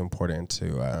think it's important to,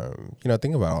 you know,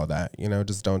 think about all that. You know,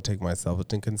 just don't take myself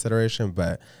into consideration,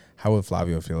 but how would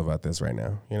Flavio feel about this right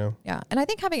now? You know? Yeah. And I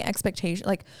think having expectation,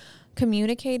 like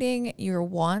communicating your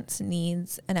wants,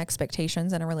 needs, and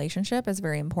expectations in a relationship is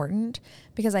very important,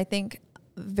 because I think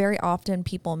very often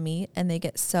people meet and they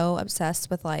get so obsessed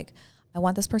with like, I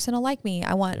want this person to like me.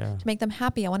 I want to make them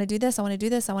happy. I want to do this. I want to do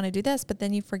this. I want to do this. But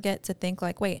then you forget to think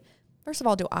like, wait, first of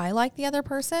all, do I like the other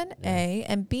person? A,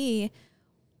 and B,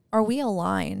 are we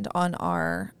aligned on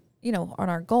our, you know, on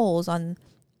our goals, on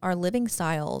our living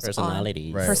styles,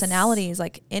 Personalities. on Right. personalities,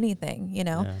 like anything, you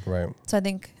know? Yeah. Right. So I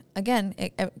think, again,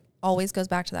 it always goes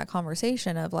back to that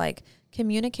conversation of like,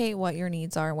 communicate what your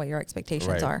needs are, what your expectations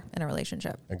Right. are in a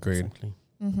relationship. Agreed. Exactly.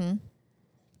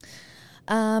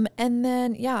 And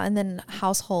then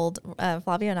household,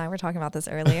 Flavio and I were talking about this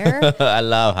earlier. I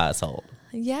love household.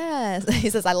 Yes. He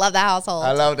says, I love the household.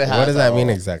 I love the household. What does that mean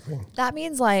exactly? That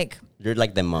means like, You're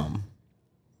like the mom.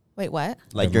 wait, what?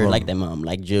 Like The you're mom. like the mom.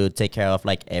 Like you take care of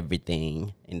like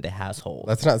everything in the household.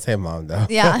 Let's not say mom though.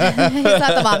 Yeah. He's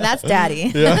not the mom. That's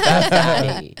daddy. That's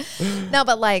daddy. No,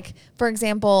 but like, for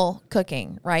example,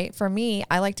 cooking, right? For me,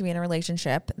 I like to be in a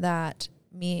relationship that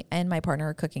me and my partner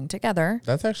are cooking together.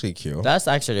 That's actually cute. That's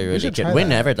actually really should cute. try We that.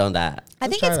 never done that. I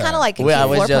think try it's that. kind of like We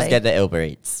always just foreplay. get the Uber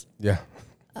Eats. Yeah.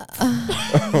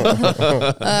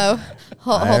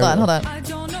 Hold on.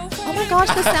 Oh my gosh,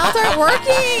 the sounds aren't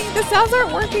working. The sounds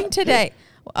aren't working today.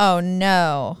 Oh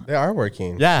no. They are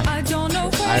working. Yeah. I don't. Oh,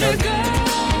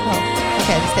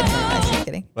 okay, just kidding. Just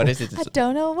kidding. What is it? I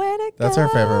don't know where to go. That's our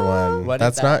favorite one. What is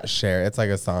That's that? not Cher. It's like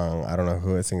a song. I don't know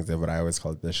who it sings it, but I always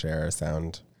call it the Cher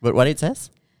sound. But what it says?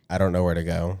 I don't know where to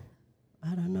go.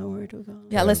 I don't know where to go.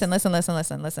 Yeah, listen. I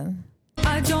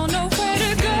don't know where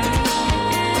to go.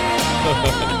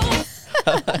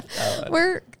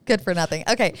 We're good for nothing.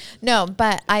 Okay. No,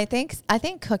 but I think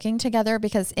cooking together,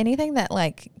 because anything that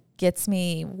like gets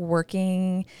me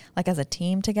working like as a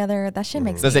team together, that shit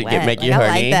makes Does me it wet. make you I horny?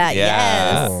 like that. Yeah.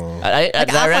 Yes. Oh. I Like, right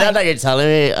I'm now like- that you're telling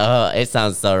me, it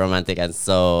sounds so romantic and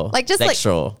so Like just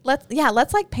sexual. like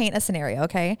let's like paint a scenario,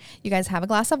 okay? You guys have a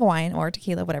glass of wine or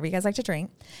tequila, whatever you guys like to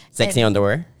drink. Sexy And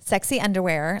underwear. sexy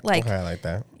underwear. Like Okay, I like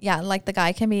that. yeah, like the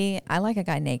guy can be, I like a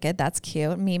guy naked. That's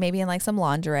cute. Me maybe in like some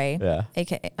lingerie. Yeah.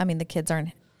 AKA, I mean the kids are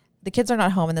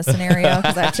not home in this scenario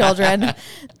because I have children.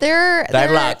 They're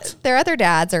locked. they're at their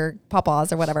dads or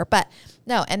papas or whatever. But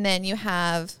no, and then you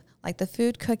have like the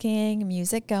food cooking,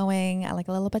 music going. I like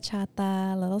a little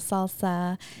bachata, a little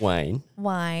salsa, Wine.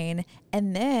 wine,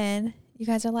 and then you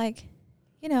guys are like,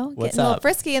 you know, What's getting a little up?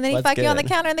 frisky, and then he What's fuck you on the good?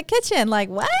 counter in the kitchen. Like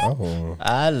what? Oh.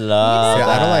 I love See,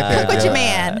 I don't like that. the Cook with idea. your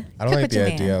man. I don't Cook like with the your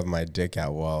idea man. of my dick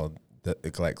out while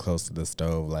like close to the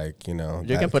stove, like, you know. You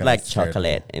that can put kinda like scared me.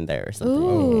 chocolate in there or something.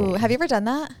 Ooh, have you ever done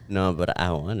that? No, but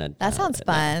I want to. That sounds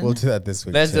fun. We'll do that this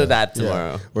week. Let's too. do that Yeah.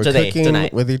 tomorrow. We're Today, cooking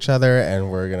tonight. with each other, and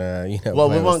we're gonna, you know. Well,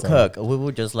 play we with won't some- cook. We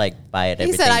will just like buy it.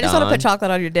 He said, "I just want to put chocolate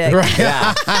on your dick." Right.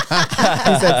 Yeah.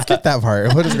 He said, skip that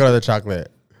part. We'll just go to the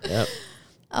chocolate. Yep.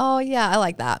 Oh yeah, I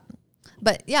like that.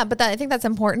 But yeah, I think that's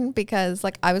important because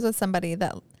like I was with somebody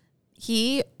that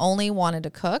he only wanted to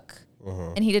cook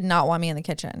and he did not want me in the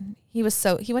kitchen. He went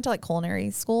to like culinary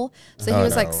school. So he Oh,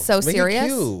 was like no. so Make it serious.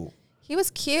 cute. He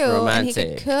was cute and he could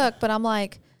Romantic. cook, but I'm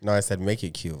like, No, I said make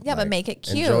it cute. Yeah, but make it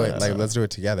cute. Enjoy it. Like, let's do it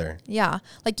together. yeah,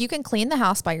 like you can clean the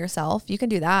house by yourself. You can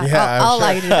do that. Yeah, I'll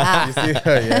allow you to do that.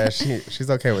 You see, yeah, she's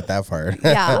okay with that part.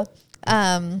 yeah.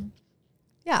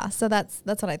 Yeah. So that's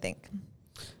what I think.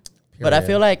 But I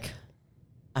feel like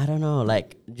I don't know.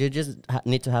 Like you just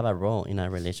need to have a role in a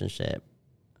relationship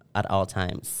at all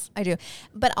times. I do.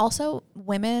 But also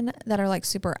women that are like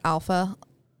super alpha,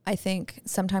 I think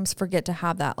sometimes forget to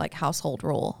have that like household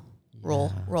role.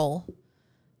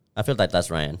 I feel like that's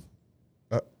Ryan.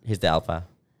 He's the alpha.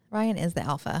 Ryan is the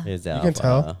alpha. He's the You alpha. can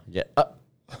tell. Yeah.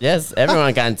 Yes,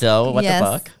 everyone can tell. What Yes.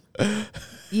 the fuck?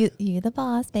 You the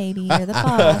boss, baby. You're the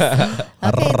boss.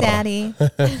 Okay, daddy.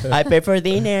 I pay for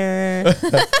dinner.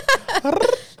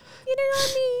 Dinner on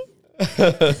me.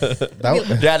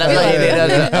 Yeah, that's what he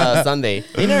did on Sunday.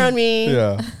 Dinner on me.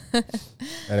 Yeah.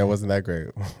 And it wasn't that great.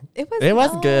 It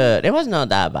was good. It was not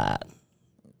that bad.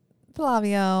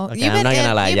 Flavio. Okay, I'm not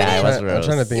gonna lie. Yeah, it was I'm gross.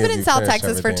 trying to think You've if been in you South finished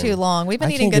Texas for everything. too long. We've been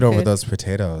I eating can't good get over food. those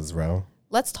potatoes, bro.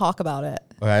 Let's talk about it.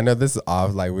 Okay, I know this is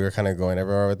off. Like we were kind of going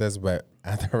everywhere with this, but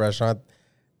at the restaurant,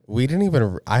 we didn't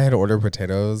even. I had ordered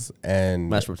potatoes and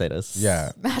Mashed potatoes.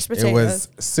 Yeah, Mashed potatoes. It was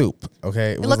soup.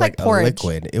 Okay, it was looked like a porridge.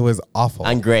 liquid. It was awful.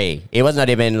 And gray. It was not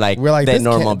even like, We're like the this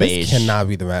normal this beige. cannot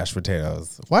be the mashed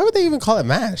potatoes. Why would they even call it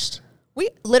mashed? We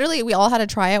all had to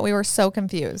try it. We were so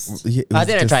confused. It I was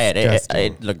didn't try it. disgusting.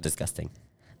 It looked disgusting.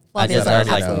 Flavio's just- I was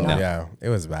like, absolutely no. not. Yeah, it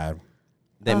was bad.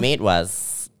 The meat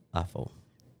was awful.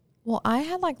 Well, I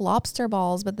had like lobster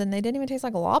balls, but then they didn't even taste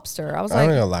like a lobster. I was I'm like,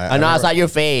 not gonna lie. I know I never- saw your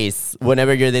face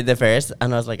whenever you did the first,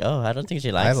 and I was like, oh, I don't think she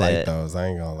I likes like it. those. I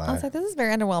ain't gonna lie. I was like, this is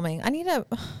very underwhelming. I need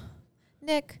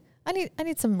Nick. I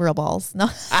need some real balls. No,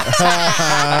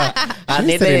 I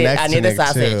need sitting the next to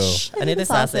sausage. Nick, I need the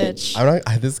sausage. I'm not.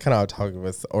 This is kind of off topic,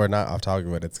 or not off topic,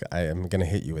 but it's. I am gonna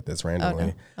hit you with this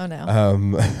randomly. oh no.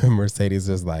 Mercedes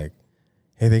was like,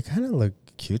 "Hey, they kind of look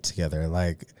cute together.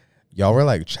 Like, y'all were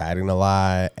like chatting a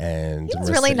lot, and He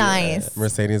was really nice.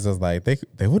 Mercedes was like,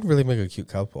 they would really make a cute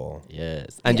couple.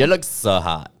 Yes, and you look so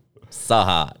hot, so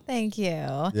hot. Thank you.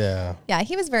 Yeah, Yeah,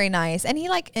 he was very nice, and he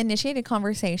like initiated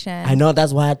conversation. I know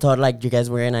that's why I thought like you guys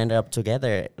were gonna end up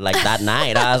together like that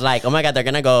night. I was like, oh my god, they're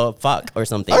gonna go fuck or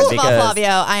something. First of all, because Flavio,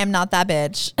 I am not that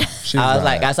bitch. she's I was not.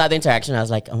 like, I saw the interaction. I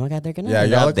was like, oh my god, they're gonna yeah,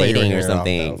 end y'all up look like you were dating or hitting it off,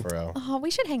 something. though, for real. Oh, we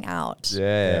should hang out.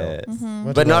 Yes,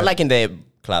 What but you not like? like in the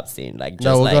club scene. Like just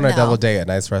No, we'll like go on a No. double date at a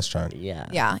nice restaurant. yeah,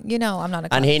 Yeah, you know I'm not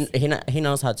a. And club. he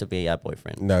knows how to be a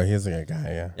boyfriend. No, he's a good guy.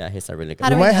 Yeah, Yeah, he's a really good. How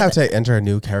do we we might know have that? to enter a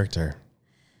new character.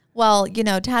 Well, you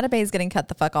know, Tatabe is getting cut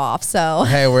the fuck off. So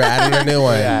Hey, we're adding a new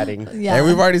one. adding. yeah. And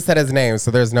we've already said his name,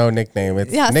 so there's no nickname.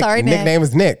 It's Yeah, Nick, sorry, Nick. nickname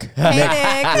is Nick.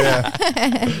 Hey,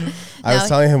 Nick. I was No.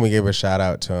 telling him we gave a shout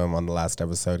out to him on the last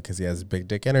episode because he has big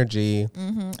dick energy.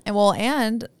 And well,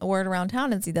 and word around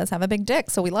town is he does have a big dick,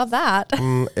 so we love that.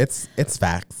 It's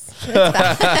facts.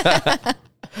 I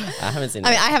haven't seen it.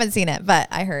 I mean, I haven't seen it, but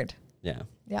I heard. Yeah.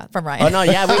 Yeah, from Ryan. Oh no,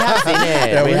 yeah, we have seen it.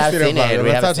 Yeah, we we've have seen about it. We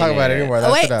Let's have not talk seen about it anymore.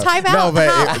 That's Wait, enough. time No, out. but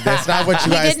How? that's not what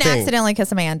you He guys didn't think. accidentally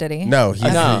kiss a man, did he? No, he's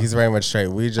No. he's very much straight.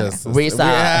 We just We saw.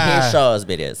 Yeah. He shows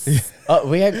videos. Oh, are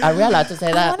we allowed to say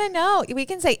I that? want to know. We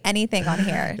can say anything on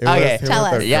here. It was- Okay. it was Tell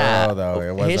a us. Yeah. girl, though. It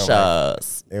He wasn't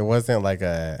shows. like, it wasn't like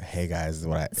a hey guys, this is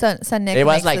what I. So Nick. It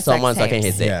was makes like the sex someone sucking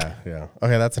tapes. his dick. Yeah.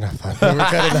 Okay, that's enough. We're cutting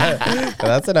that.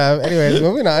 That's enough. Anyways,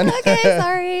 moving on. Okay,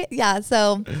 sorry. Yeah,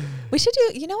 so we should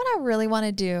do. You know what I really want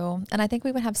to do, and I think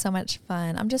we would have so much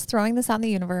fun. I'm just throwing this out in the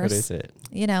universe. What is it?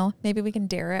 You know, maybe we can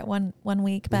dare it one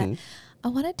week, but I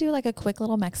want to do like a quick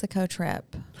little Mexico trip.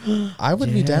 I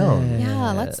would be down.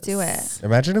 Yeah, let's do it.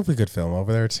 Imagine if we could film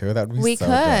over there too. That would be We so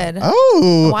could. dope.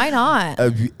 Oh, Why not?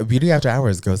 Beauty After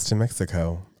Hours goes to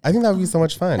Mexico. I think that would be so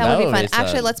much fun. That would be would fun. be fun.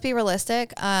 Actually, let's be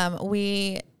realistic.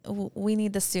 We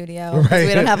need the studio because we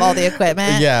Right. don't have all the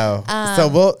equipment. Yeah. So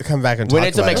we'll come back and We talk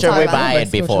need to about make it. sure we Talk about buy it. it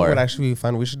Mexico trip before. would actually be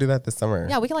fun. We should do that this summer.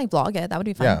 Yeah, we can like vlog it. That would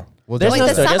be fun. Yeah. We'll There's Wait, no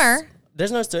this studios. summer?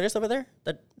 There's no studios over there.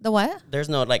 The what? There's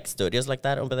no like studios like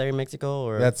that over there in Mexico,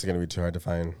 or That's gonna be too hard to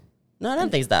find. no, I don't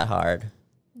think it's that hard.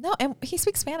 No, and he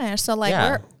speaks Spanish, so like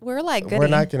Yeah. we're like good. We're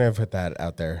not gonna put that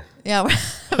out there. Yeah.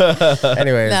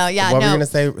 Anyways, No, yeah, what were no. you gonna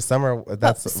say? Summer.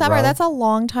 That's summer. wrong? That's a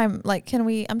long time. Like, can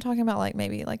we? I'm talking about like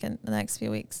maybe like in the next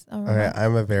few weeks. Okay,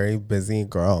 I'm a very busy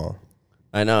girl.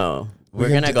 I know. We We're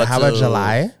can gonna do- go. How to about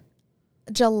July?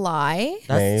 July.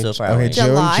 That's May, too far okay, away. June,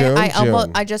 July. June, I June. almost.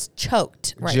 I just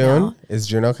choked right June now. is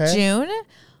June okay? June.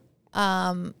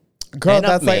 Girl, End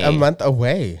of that's like a May. month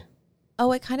away.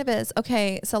 Oh, it kind of is.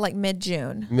 Okay, so like mid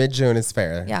June. Mid June is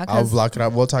fair. Yeah, I'll 'cause- block it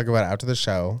up. We'll talk about it after the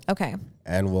show, Okay.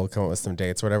 and we'll come up with some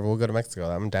dates. Whatever. We'll go to Mexico.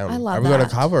 I'm down. I love Are we going to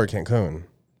that. Cabo or Cancun?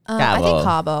 I think Cabo.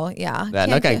 Cabo. Yeah. Yeah,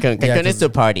 no, Cancun. Cancun. Yeah, Cancun is 'cause to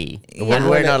party. Yeah. And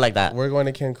we're not like that. We're going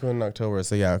to Cancun in October,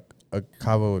 so yeah,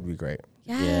 Cabo would be great.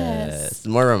 Yes. Yes,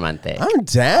 more romantic. I'm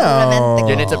down. Romantic.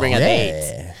 You need to bring a Yeah.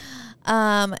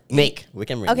 date. Nick, we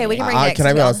can bring. Okay, we can Nick. bring Nick. Can I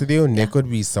so be we all- honest with you? Nick would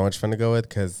be so much fun to go with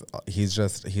because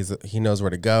he knows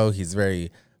where to go. He's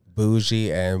very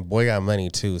bougie, and boy got money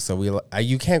too. So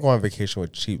you can't go on vacation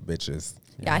with cheap bitches.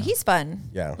 Yeah, he's fun.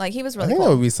 Yeah. Like, he was I really think cool.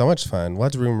 that would be so much fun. We'll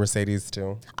have to bring Mercedes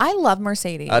too. I love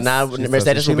Mercedes. Now She's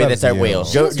Mercedes so- will be she the loves third you. wheel.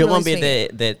 She You was really won't be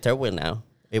sweet. the third wheel now.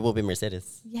 It will be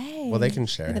Mercedes. Yay. Well, they can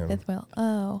share Be the him. fifth wheel.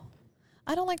 Oh.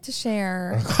 I don't like to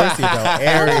share. Of course you don't.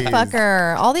 Aries.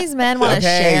 Motherfucker. All these men want to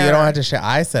Okay, share. you don't have to share.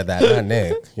 I said that, not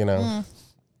Nick. You know,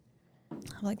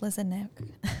 I'm like, listen, Nick.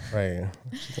 right?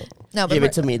 No, but Give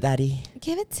it to me, daddy.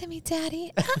 Give it to me,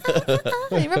 daddy.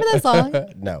 You remember that song?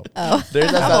 No. Oh.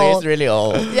 There's a I'm song. old. It's really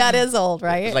old. Yeah, it is old,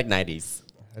 right? It's like 90s.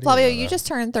 Flavio, you just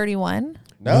turned 31.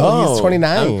 No, he's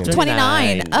 29. I'm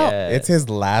 29. Oh. yes. It's his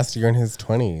last year in his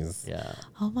 20s. Yeah.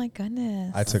 Oh, my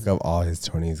goodness. I took up all his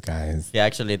 20s, guys. He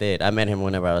actually did. I met him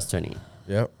whenever I was 20.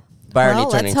 Yep. Barely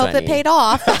Well, turning let's hope 20. it paid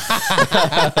off.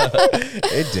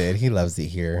 It did. He loves it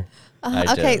here.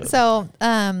 I Okay, do. so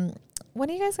when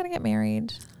are you guys going to get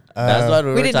married? That's what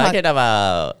we were didn't talk- talking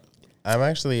about. I'm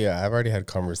actually, I've already had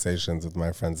conversations with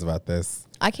my friends about this.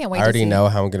 I can't wait I already to see. know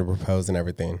how I'm going to propose and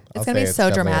everything. It's gonna be so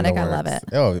definitely in the dramatic. I love works.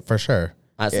 it. Oh, for sure.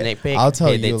 A sneak peek. I'll tell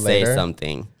he you did later. say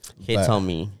something. He but- told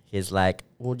me. He's like,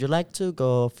 "Would you like to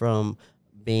go from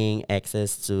being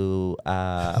exes to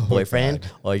boyfriend,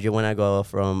 God. or you want to go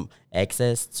from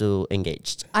exes to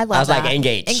engaged?" I love was that. like,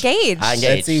 engaged. Engaged. Engaged.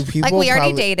 And see, people we already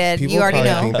probably- dated. People You already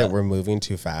probably know. think that we're moving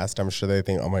too fast. I'm sure they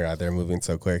think, oh my God, they're moving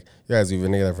so quick. You guys, we've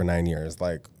been together for 9 years.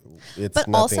 Like, it's But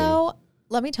nothing. also,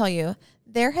 let me tell you,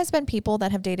 there has been people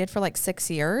that have dated for like 6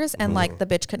 years and like the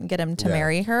bitch couldn't get him to Yeah,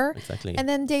 marry her. exactly. And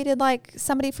then dated like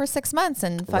somebody for 6 months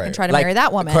and fucking Right. try to Like marry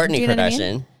that woman. Kourtney Do you know what I mean?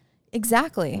 Kardashian.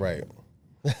 Exactly. Right.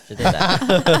 She did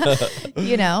that.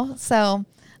 You know, so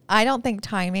I don't think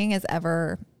timing is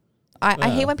ever. I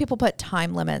hate when people put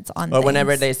time limits on Or things.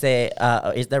 whenever they say,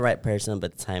 "It's the right person,"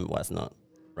 but time was not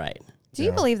right. Do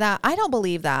you believe that? I don't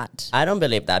believe that. I don't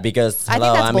believe that because I think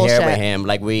hello, that's I'm here with bullshit. him.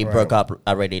 Like we Right. broke up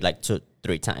already like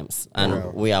 2-3 times, and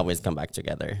Right. we always come back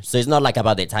together. So it's not like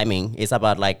about the timing. It's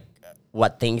about like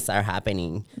what things are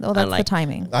happening. Oh, and, that's like, the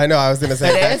timing. I know. I was going to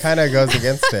say, that kind of goes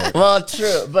against it. Well,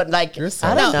 true, but like You're so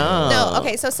I don't know. No,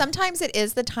 okay. So sometimes it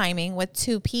is the timing with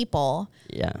two people,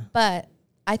 Yeah. but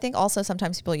I think also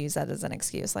sometimes people use that as an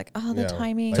excuse, like, oh, the Yeah.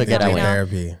 timing. Like To get you away. know.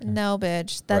 therapy. No,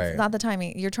 bitch, that's Right. not the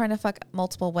timing. You're trying to fuck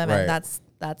multiple women. Right.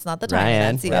 That's not the timing.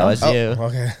 Ryan, That's you. that was Oh, you.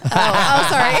 okay. oh,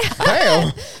 sorry.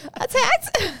 Damn.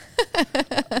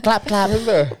 Attacked. Clap, clap. Who's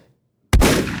the-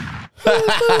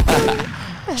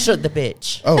 Shoot the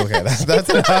bitch. Oh, okay. That's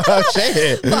oh,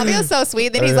 shit. Flavio's so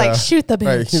sweet. Then he's Yeah. like, shoot the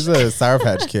Right, bitch. he's a Sour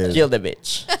Patch Kid. Kill the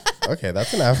bitch. Okay,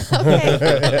 that's enough.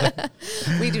 Okay.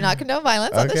 We do not condone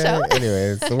violence on the Okay. show.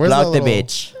 Anyways, so where's Block the little-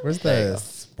 bitch. Where's There you the go.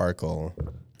 sparkle?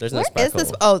 There's no Where sparkle. is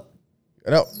this? Oh,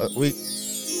 No, we.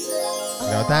 You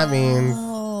know what that means?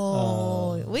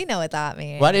 we know what that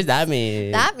means. What does that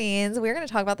mean? That means we're going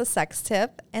to talk about the sex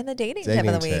tip and the dating tip of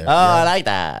Dating the week. tip. Oh, I like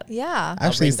that. Yeah.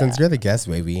 Actually, bring since that. you're the guest,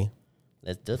 baby,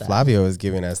 Let's do that. Flavio is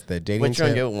giving us the dating Which one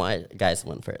tip. do you want, guys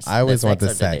want first? I always want the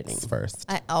or sex dating? first.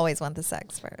 I always want the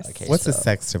sex first. Okay. What's the so-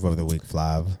 sex tip of the week,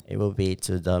 Flav? It will be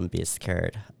to don't be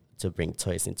scared to bring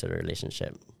toys into the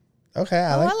relationship. Okay,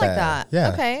 I Oh, like I like that.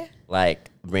 Yeah. Okay. Like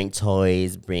bring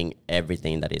toys, bring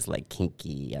everything that is like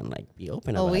kinky, and like be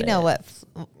open Oh, about we it. know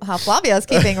how Flavio's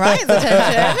keeping Ryan's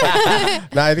attention.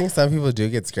 No, I think some people do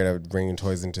get scared of bringing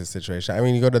toys into a situation. I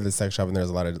mean, you go to the sex shop and there's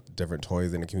a lot of different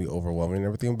toys and it can be overwhelming and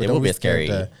everything. But It don't will be be scared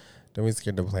scary. don't be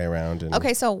scared to play around. And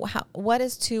Okay, so what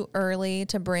is too early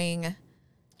to bring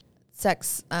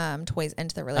sex toys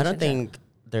into the I relationship? don't think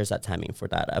there's a timing for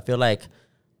that. I feel like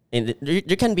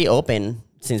you can be open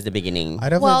since the beginning. I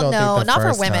definitely Well, don't no, think the not for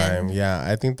first women. time. Yeah,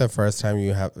 I think the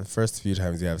first few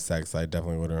times you have sex, I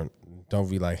definitely wouldn't. Don't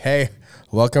be like, hey,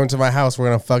 welcome to my house. We're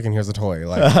gonna fucking here's a toy.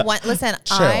 Like, Listen,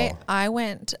 Chill. I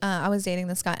went. I was dating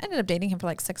this guy. I ended up dating him for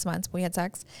like 6 months. We had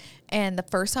sex, and the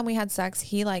first time we had sex,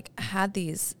 he like had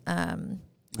these.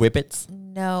 Whippets,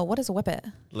 No, what is a whippet?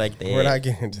 like the we're not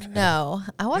getting into that. No,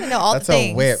 I want to know all That's the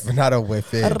things. a whip, not a whip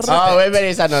it. Oh, whippet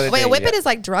is another Wait, thing. a whippet yeah. is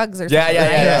like drugs or Yeah, something.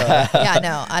 yeah, right? Yeah,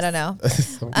 no, I don't know.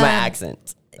 My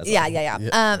accent. That's Yeah, all.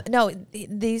 yeah. No,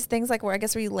 these things like where I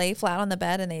guess where you lay flat on the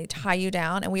bed and they tie you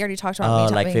down, and we already talked about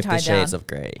Oh, like being 50 tied Shades down. of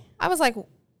Grey. I was like,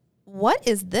 "What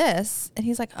is this?" And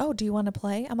he's like, "Oh, do you want to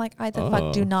play?" I'm like, "I the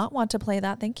fuck do not want to play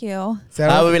that. Thank you." See, I I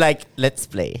don't, would be like, let's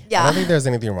play. I Yeah, don't think there's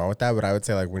anything wrong with that, but I would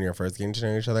say like when you're first getting to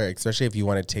know each other, especially if you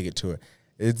want to take it to it,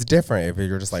 it's different. If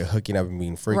you're just like hooking up and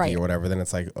being freaky Right. or whatever, then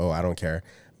it's like, oh, I don't care.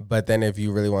 But then if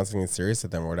you really want something serious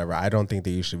with them or whatever, I don't think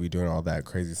that you should be doing all that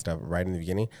crazy stuff right in the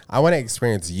beginning. I want to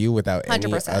experience you without any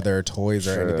 100%. other toys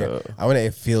or True. anything. I want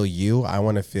to feel you. I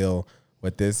want to feel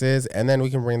what this is, and then we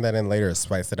can bring that in later,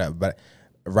 spice it up. But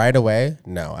right away,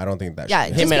 no, I don't think that Yeah,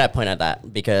 should He happen. made a point of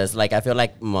that because, like, I feel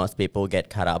like most people get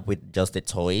caught up with just the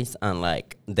toys and,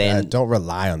 like, then Don't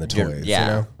rely on the toys, yeah.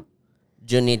 you know?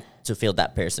 you need to feel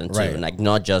that person too, Right. like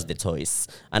not just the toys.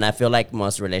 And I feel like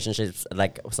most relationships,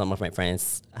 like some of my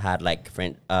friends had like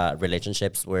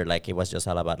relationships where like it was just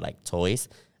all about like toys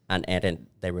and ended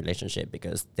their relationship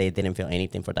because they didn't feel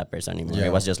anything for that person anymore. Yeah.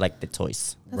 It was just like the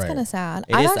toys. That's Right. kind of sad.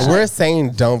 It is sad. We're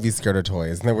saying don't be scared of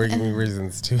toys. And then we're giving you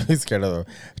reasons to be scared of them.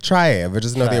 Try it, but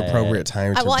just know Try the appropriate it.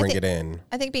 time to Well, I bring think- it in.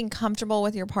 I think being comfortable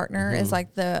with your partner is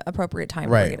like the appropriate time to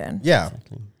Right. bring it in. Yeah.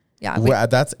 Yeah. Well,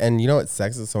 and you know what?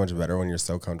 Sex is so much better when you're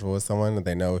so comfortable with someone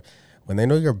and when they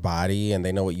know your body and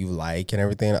they know what you like and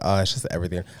everything. It's just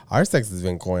everything. Our sex has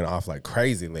been going off like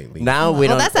crazy lately. Now we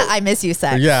well, don't. that's a I miss you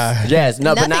sex. Yeah. Yes,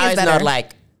 no, but Nothing now is it's not better.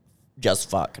 like just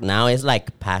fuck. Now it's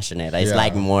like passionate. It's Yeah.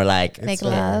 like more like Make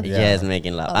better. love. Yeah. Yes,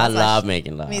 making love. Oh, I that's my love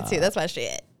making love. Me too. That's my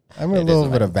shit. I'm a It little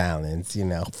is bit of balance, you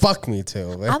know. Fuck me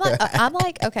too. I'm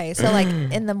like, okay, so like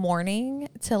in the morning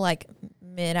to like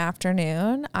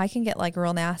mid-afternoon, I can get like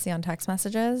real nasty on text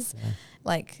messages.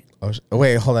 Like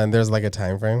Wait, hold on. There's like a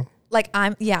time frame.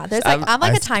 I'm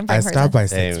like a time frame I person. stopped by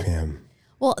 6 Same. p.m.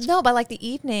 Well, no, but like the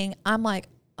evening, I'm like,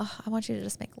 oh, I want you to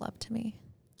just make love to me.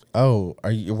 Oh,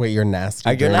 you're nasty.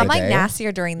 Are you during like- I'm the like day?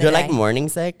 nastier during the Do you day. like morning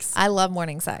sex? I love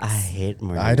morning sex. I hate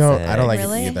morning I don't sex. like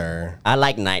Really? it either. I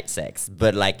like night sex,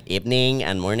 but like evening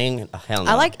and morning, hell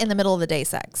no. I like in the middle of the day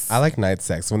sex. I like night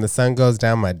sex. When the sun goes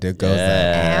down, my dick goes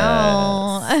up.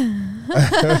 Ow.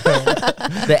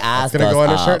 the ass It's gonna goes go on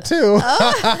a up. shirt too.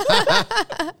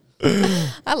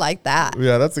 I like that.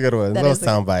 Yeah, that's a good one. That Little is a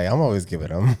soundbite. I'm always giving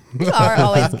them. You are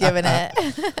always giving it.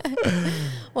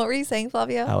 What were you saying,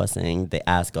 Flavio? I was saying the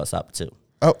ass goes up too,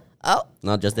 Oh,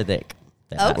 not just the dick.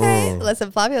 The ass. okay.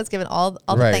 Listen, Flavio's giving all the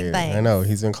Right. thing. I know.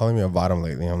 He's been calling me a bottom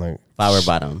lately. I'm like, Power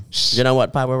bottom. You know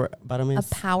what power bottom A is?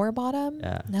 power bottom?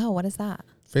 Yeah. No, what is that?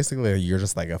 basically, you're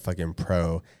just like a fucking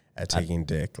pro at taking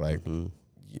dick. Like,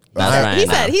 That's right. He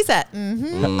now. said,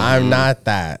 mm-hmm. I'm not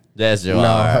that. Yes, you No,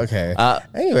 are. okay. Anyways,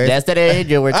 Anyways. yesterday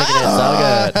you were taking it so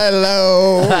good.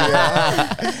 Hello.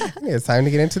 Yeah. It's time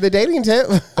to get into the dating tip.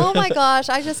 Oh my gosh,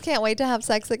 I just can't wait to have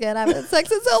sex again. I haven't had sex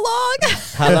in so long.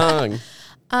 How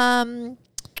long?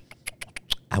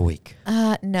 A week.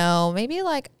 No, maybe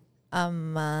like a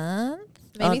month.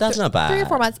 Maybe that's not bad. 3 or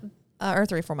 4 months. Or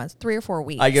 3 or 4 months. 3 or 4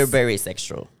 weeks. You're very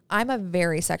sexual. I'm a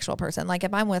very sexual person. Like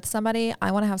if I'm with somebody,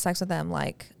 I want to have sex with them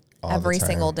like All the every time.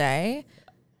 single day.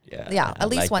 Yeah. Yeah, I at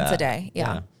least like once a that. day.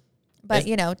 Yeah. But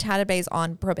you know, Tatted Bay's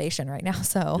on probation right now,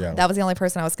 so Yeah. that was the only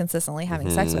person I was consistently having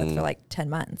sex with for like 10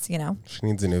 months. You know, She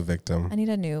needs a new victim. I need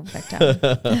a new victim.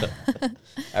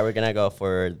 Are we gonna go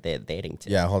for the dating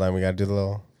tip? Yeah, hold on. We got to do the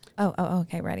little.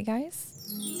 Okay, ready, guys?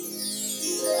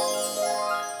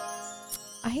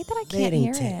 I hate that I can't Dating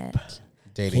hear tip. it.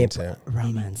 Dating Keep tip.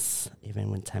 romance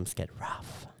even when times get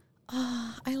rough.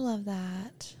 I love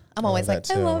that. I'm I always love like,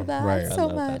 that I too. love that Right. so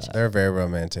I love much. that. They're very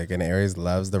romantic, and Aries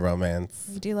loves the romance.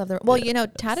 We do love the well, you know,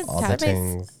 Tatted All the Bay's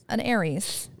things. an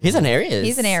Aries. He's an Aries.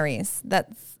 He's an Aries.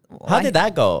 That's How did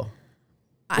that go?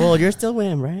 Well, you're still with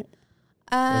him, right?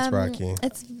 It's rocky.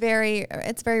 It's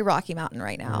very Rocky Mountain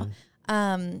right now.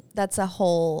 That's a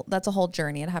whole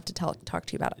journey. I'd have to talk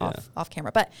to you about it off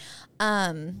camera. But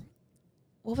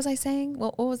what was I saying?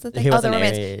 What was the thing? He was the an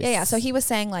romance. Aries. Yeah. So he was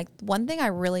saying like one thing I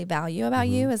really value about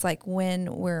you is like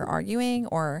when we're arguing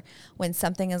or when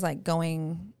something is like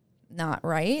going not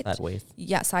right. That way.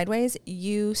 Yeah, sideways.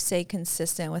 You stay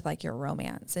consistent with like your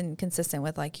romance and consistent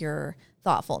with like your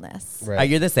thoughtfulness. Right. Are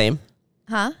you the same?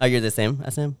 Huh? Are you the same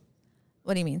as him?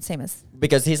 What do you mean? Same as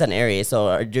Because he's an Aries, so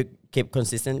are you keep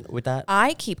consistent with that?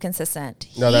 I keep consistent.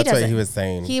 No, He that's what doesn't. he was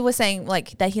saying. He was saying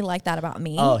like that he liked that about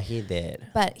me. Oh, he did.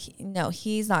 But no,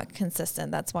 he's not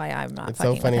consistent. That's why I'm not It's so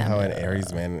fucking funny with him. how an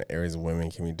Aries man and Aries women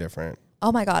can be different.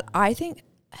 Oh my God. I think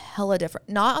hella different.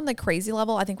 Not on the crazy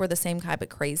level. I think we're the same type of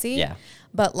crazy. Yeah.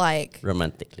 But like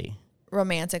Romantically.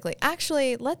 romantically.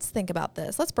 Actually, let's think about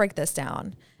this. Let's break this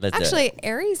down. Let's do it. Actually,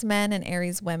 Aries men and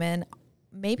Aries women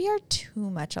maybe are too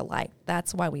much alike.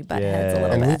 That's why we butt heads a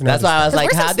little And bit. we've That's why I was 'Cause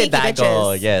like, we're some how did sneaky that go?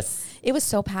 bitches. Yes. It was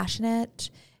so passionate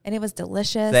and it was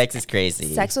delicious. Sex is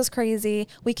crazy. Sex was crazy.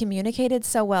 We communicated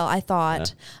so well, I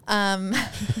thought. I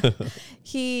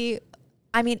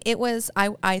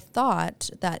thought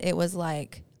that it was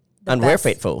like the And we're best-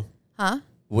 faithful. Huh?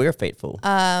 We're faithful.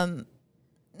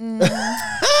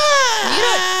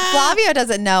 Flavio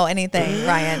doesn't know anything,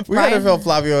 Ryan. We gotta Ryan, fill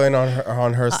Flavio in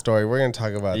on her story. We're gonna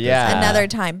talk about Yeah. another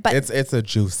time. But It's a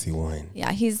juicy one.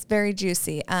 yeah, he's very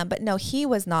juicy. But no, he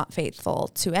was not faithful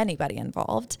to anybody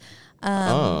involved.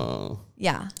 Oh.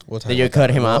 Yeah. We'll talk Did you about cut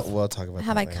that. him We'll- off? We'll talk about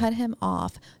Have that I later. cut him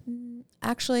off?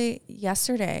 Actually,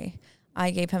 yesterday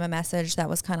I gave him a message that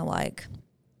was kind of like,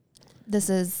 this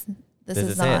is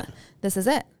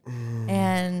it.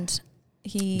 And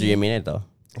he... Do you mean it though?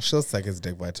 She'll suck his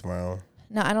dick by tomorrow.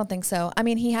 No, I don't think so. I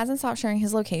mean, he hasn't stopped sharing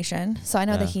his location, so I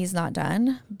know that he's not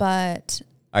done. But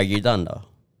are you done though?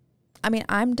 I mean,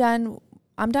 I'm done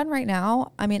right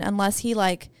now. I mean, unless he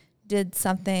like did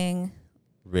something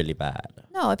really bad.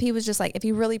 No, if he was just like, if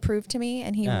he really proved to me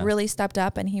and he really stepped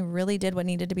up and he really did what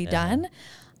needed to be done,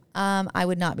 I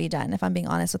would not be done, if I'm being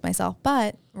honest with myself.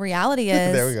 But reality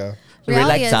is... There we go. We're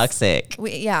like toxic.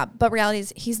 But reality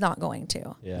is he's not going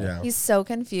to. Yeah. He's so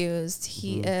confused.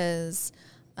 He is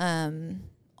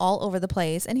all over the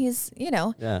place. And he's,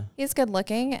 he's good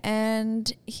looking.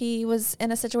 And he was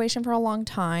in a situation for a long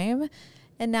time.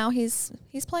 And now he's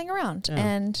playing around. Yeah.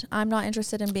 And I'm not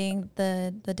interested in being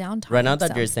the downtime. Right now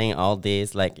that you're saying all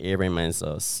this, like, it reminds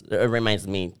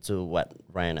me to what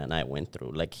Ryan and I went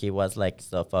through. Like, he was like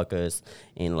so focused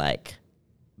in like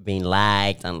being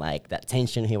liked and like that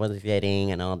tension he was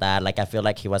getting and all that. Like, I feel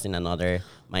like he was in another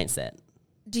mindset.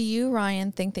 Do you,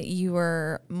 Ryan, think that you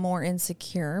were more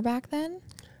insecure back then?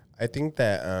 I think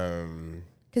that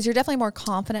because you're definitely more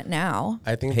confident now.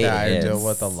 I think that I deal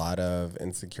with a lot of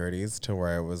insecurities to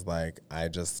where it was like, I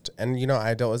dealt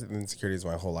with insecurities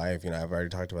my whole life. I've already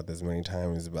talked about this many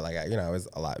times, but like, I was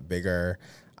a lot bigger.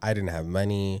 I didn't have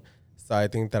money. So I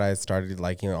think that I started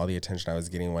liking all the attention I was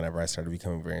getting whenever I started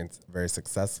becoming very, very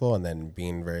successful and then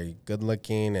being very good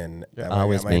looking and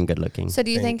always being good looking. So do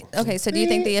you think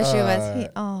the issue was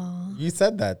you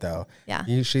said that though. Yeah.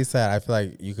 She said, I feel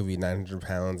like you could be 900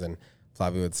 pounds and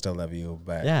Flavio would still love you,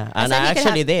 but and I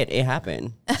actually did. It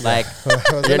happened. Like,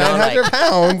 I was 900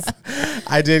 pounds.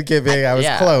 I did get big. I was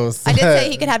close. I did say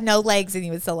he could have no legs and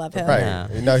you would still love him. Right. Yeah.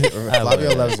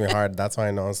 Flavio loves me hard. That's why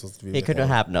I know I'm supposed to be. He couldn't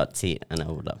have no teeth, and I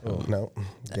would love him. No,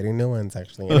 getting new ones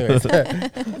actually. Anyways.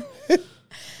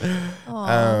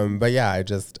 But yeah, I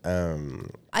just.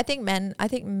 I think men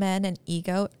and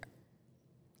ego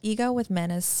with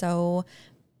men is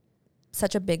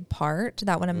such a big part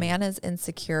that when a man is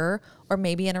insecure or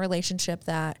maybe in a relationship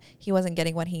that he wasn't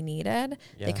getting what he needed,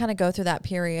 they kind of go through that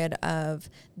period of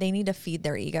they need to feed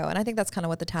their ego. And I think that's kind of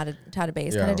what the Tada Bay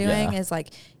is kind of doing is like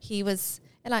he was,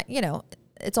 and I,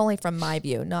 it's only from my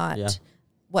view, not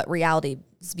what reality's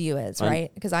view is,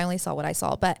 right? Because I only saw what I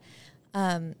saw, but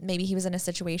maybe he was in a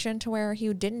situation to where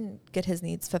he didn't get his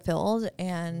needs fulfilled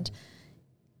and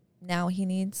now he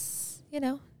needs,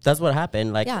 That's what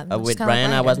happened. Like with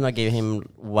Ryan, I was not giving him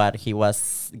what he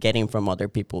was getting from other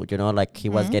people. Like he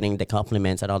was getting the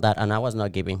compliments and all that, and I was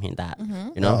not giving him that.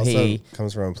 It also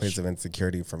comes from a place of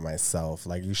insecurity for myself.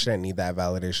 Like you shouldn't need that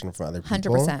validation from other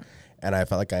people. 100%. And I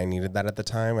felt like I needed that at the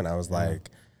time, and I was like,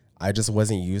 I just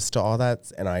wasn't used to all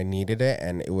that, and I needed it,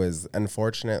 and it was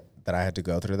unfortunate that I had to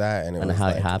go through that, and it was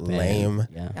like lame.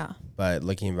 Yeah. But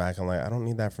looking back, I'm like, I don't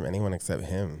need that from anyone except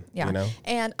him. Yeah.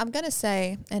 And I'm gonna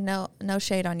say, and no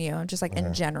shade on you, just like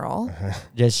in general.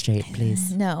 Just shade,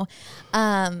 please. No,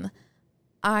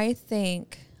 I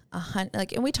think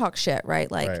and we talk shit,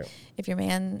 right? Like if your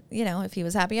man, if he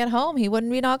was happy at home, he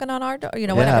wouldn't be knocking on our door,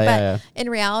 whatever. But in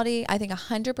reality, I think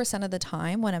 100% of the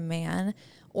time when a man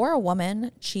or a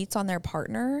woman cheats on their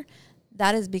partner,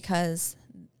 that is because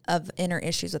of inner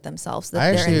issues with themselves. I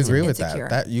actually agree with that.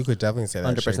 That you could definitely say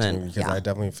that 100%. Because I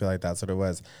definitely feel like that's what it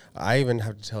was. I even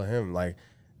have to tell him like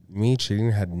me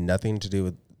cheating had nothing to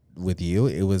do with you.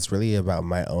 It was really about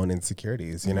my own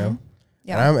insecurities, you know?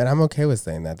 Yeah. And I'm okay with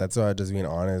saying that. That's why just being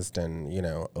honest and,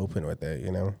 open with it,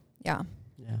 Yeah.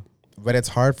 Yeah. But it's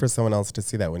hard for someone else to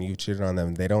see that when you cheated on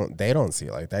them. They don't see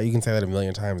it like that. You can say that a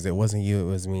million times. It wasn't you,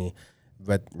 it was me.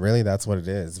 But really, that's what it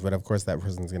is. But of course, that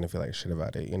person's going to feel like shit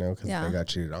about it, because they got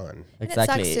cheated on.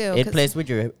 Exactly. It plays with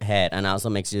your head and also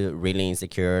makes you really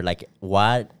insecure. Like,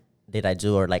 what did I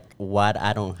do? Or like, what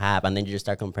I don't have? And then you just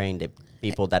start comparing the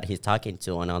people that he's talking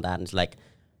to and all that. And it's like,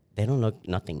 they don't look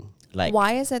nothing. Like,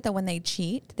 why is it that when they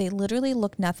cheat, they literally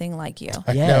look nothing like you?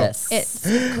 Yes. It's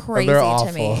crazy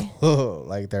to me.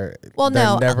 Like, they're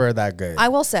never that good. I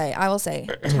will say,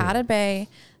 Tada Bay,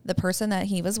 the person that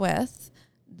he was with,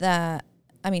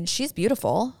 she's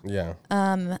beautiful. Yeah.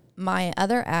 My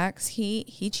other ex,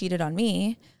 he cheated on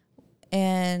me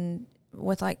and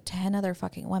with like 10 other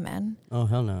fucking women. Oh,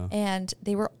 hell no. And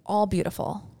they were all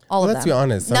beautiful. All of them. Let's be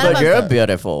honest. But you're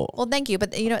beautiful. Well, thank you.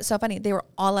 But it's so funny. They were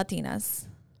all Latinas.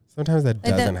 Sometimes that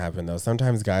doesn't happen though.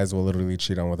 Sometimes guys will literally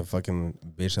cheat on with a fucking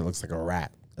bitch that looks like a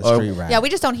rat. A street rat. Yeah, we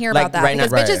just don't hear about that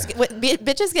because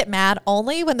bitches get mad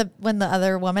only when the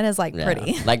other woman is like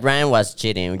pretty. Like Ryan was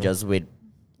cheating just with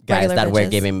guys that were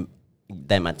giving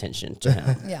them attention to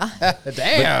him. Yeah.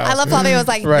 Damn. I love Flavio was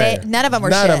like, none of them were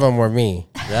shit. None of them were me.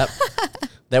 Yep.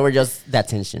 They were just that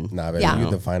tension. Nah, baby, Yeah. you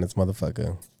the finest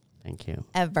motherfucker. Thank you.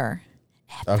 Ever.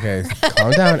 Okay,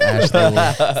 calm down,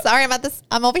 Ashley. Sorry,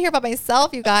 I'm over here by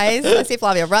myself, you guys. I see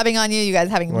Flavio rubbing on you. You guys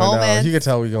having Well, no, moments. you can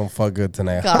tell we're gonna fuck good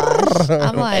tonight. Gosh,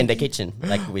 I'm In like, the kitchen,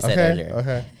 like we said Okay, earlier.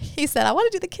 okay. he said, I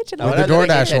want to do the kitchen. With wanna the do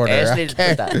DoorDash kitchen. order. Ashley just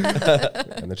put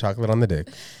that. And the chocolate on the dick.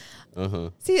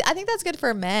 See, I think that's good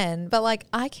for men, but like,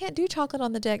 I can't do chocolate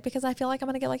on the dick because I feel like I'm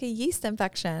gonna get like a yeast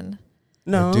infection.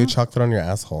 No. Do chocolate on your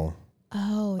asshole.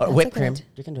 Oh, Or that's whipped a good- cream.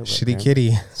 You can do whipped Shitty cream.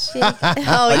 kitty.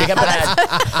 Oh, You yeah. can put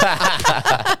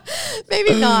that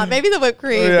Maybe not. Maybe the whipped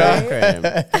cream. Yeah.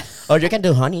 Right? cream. Or you can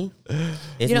do honey. It's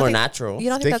You don't more think- natural. You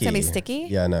don't think that's gonna be sticky?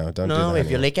 Yeah, no, don't do No, that.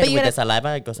 if you lick But it you with the gotta-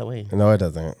 saliva, it goes away. No, it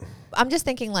doesn't. I'm just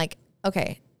thinking like,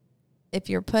 okay, if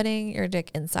you're putting your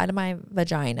dick inside of my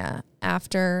vagina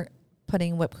after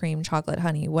putting whipped cream, chocolate,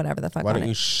 honey, whatever the fuck Why on don't it.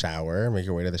 you shower, make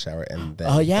your way to the shower, and then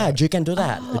Oh yeah, you can do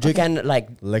that. You can like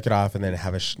lick it off, and then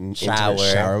have a intimate Shower.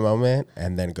 shower moment,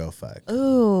 and then go fuck.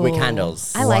 Ooh. with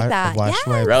candles. I like that. Wash Yes.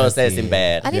 my Roses pussy. in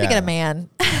bed. I need to Yeah. get a man.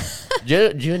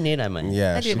 You need a man.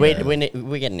 Yeah, I do she need does.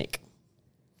 We get Nick.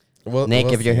 We'll If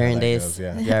you're see how hearing that this, goes,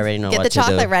 yeah. you already know Get what the to do.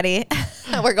 chocolate ready.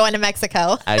 We're going to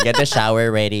Mexico. I'll get the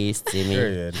shower ready, steamy.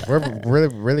 Period. We're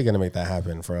really gonna make that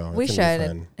happen, for real. We It's gonna be should.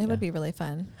 fun. It would be really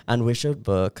fun. And we should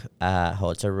book a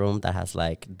hotel room that has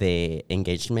like the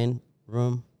engagement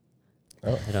room.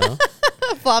 Oh. You know?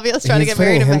 Flavio's trying to He's get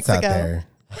married in putting hints Mexico.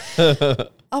 out there.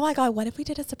 Oh my God, what if we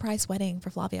did a surprise wedding for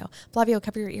Flavio? Flavio,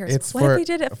 cover your ears. It's what for if we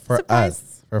did it for surprise?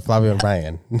 us, for Flavio and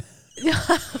Brian.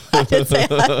 I did say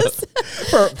us.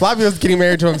 For Flavio's getting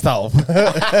married to himself.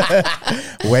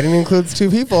 Wedding includes 2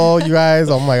 people, you guys.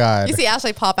 Oh my god. You see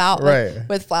Ashley pop out Right.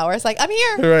 with flowers, like, I'm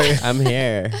here. Right. I'm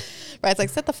here. Right, it's like,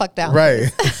 sit the fuck down.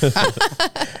 Right.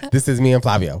 This is me and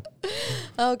Flavio.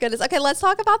 Oh, goodness. Okay, let's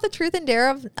talk about the truth and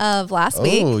dare of last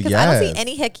week. Oh, Because I don't see yes.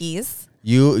 any hickeys.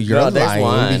 You're No, there's lying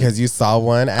one. because you saw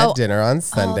one at Oh. dinner on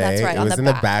Sunday. that's right, It on was the in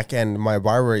the back. back, and my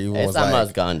barber even It's was almost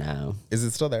like, gone now. "Is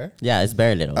it still there?" Yeah, it's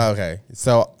very little. Okay,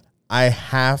 so I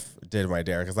half did my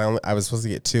dare because I was supposed to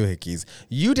get 2 hickeys.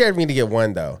 You dared me to get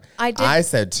 1 though. I did- I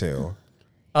said 2.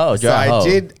 Oh, So you're a I hoe.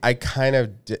 did. I kind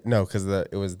of did no because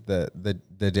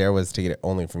the dare was to get it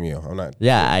only from you. I'm not.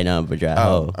 Yeah, I know, but you're a Oh,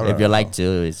 hoe. I'm If not you a like hoe.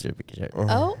 to, it's your picture.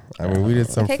 Oh, I mean, we did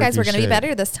some. okay, guys, we're freaky going to be shit.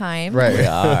 better this time. We Right.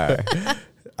 are.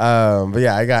 But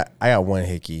yeah, I got 1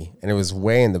 hickey, and it was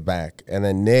way in the back. And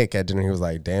then Nick at dinner, he was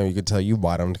like, "Damn, you could tell you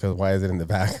bottomed because why is it in the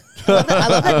back?" I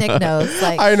love that Nick knows.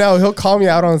 Like, I know he'll call me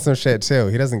out on some shit too.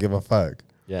 He doesn't give a fuck.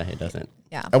 Yeah, he doesn't.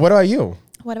 yeah. And what about you?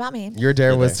 What about me? Your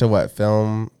dare was to what?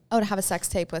 Film Oh, to have a sex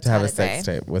tape with to have a Tatted sex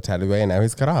Bae. tape with Tatted Bae, and now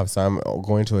he's cut off. So I'm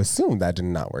going to assume that did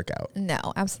not work out. No,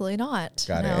 absolutely not.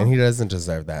 Got No, it. And he doesn't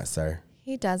deserve that, sir.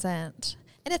 he doesn't.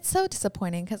 And it's so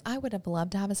disappointing because I would have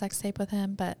loved to have a sex tape with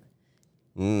him, but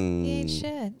he ain't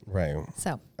shit. Right.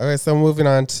 So, Okay, so moving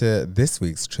on to this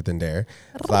week's Truth and Dare.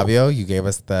 Flavio, you gave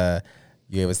us the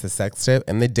sex tip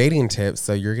and the dating tip,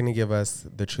 so you're gonna give us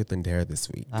the Truth and Dare this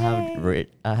week. I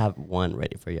have one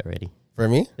ready for you already. For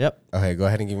me? Yep. Okay, go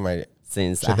ahead and give me my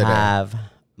Since Truth I or dare? have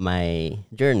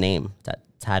your name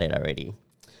tatted already,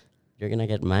 you're gonna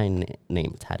get my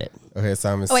name tatted. Okay,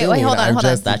 so I'm wait, assuming hold on, I'm hold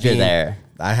on. just That you're being- there.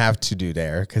 I have to do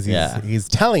dare because Yeah. he's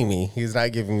telling me, he's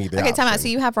not giving me the okay, time out. option. So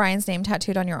you have Ryan's name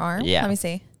tattooed on your arm? Yeah. Let me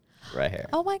see. Right here.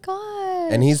 Oh my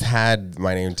God. And he's had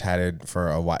my name tatted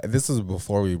for a while. This was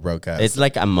before we broke up. It's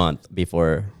like a month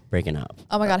before breaking up.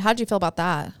 Oh my God. How'd you feel about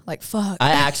that? Like, fuck.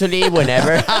 I actually,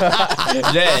 whenever,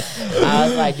 I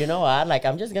was like, you know what? Like,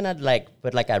 I'm just gonna like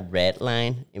put like a red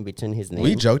line in between his name.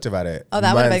 we joked about it. Oh,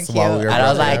 that would've been months while cute. we were And I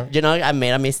was broken like, up. you know, I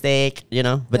made a mistake, you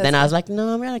know. But then That's I was like,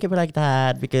 no, I'm gonna keep it like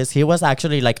that because he was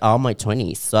actually like all my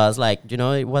 20s. So I was like, you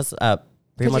know, it was pretty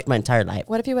Could much you- my entire life.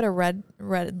 What if you would have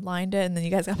red lined it and then you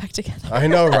guys got back together? I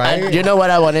know, right? And you know what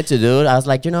I wanted to do? I was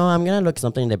like, you know, I'm gonna look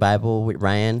something in the Bible with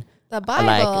Ryan. The Bible.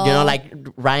 Like, you know, like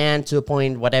Ryan 2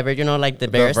 point whatever, you know, like the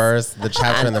verse. the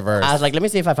chapter and the verse. I was like, let me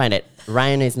see if I find it.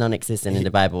 Ryan is non-existent in the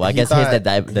Bible. I he guess he's the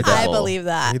thought- devil. I believe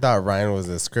that. he thought Ryan was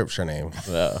a scripture name,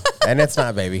 So, and it's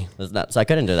not, baby. it's not, so I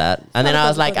couldn't do that. And then I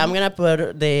was like, I'm gonna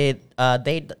put the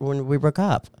date when we broke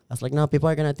up. I was like, no, people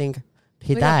are gonna think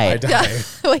he We got- I died. died.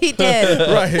 Well, he did.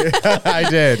 Right. I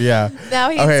did, yeah. Now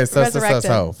he's okay, so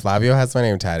resurrected. Flavio has my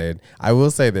name tatted. I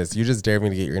will say this. You just dared me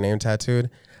to get your name tattooed.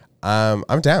 I'm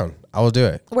down. I will do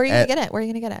it. Where are you going to get it? Where are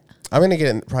you going to get it? I'm going to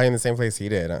get it probably in the same place he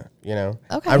did, you know?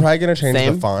 Okay. I'm probably going to change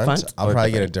Same the font. font I'll or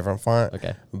probably get a different? different font.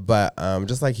 Okay. But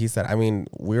just like he said, I mean,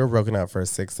 we were broken up for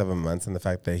 6-7 months, and the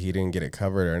fact that he didn't get it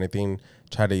covered or anything,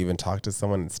 try to even talk to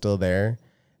someone that's still there.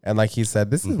 And like he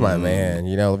said, this is my man.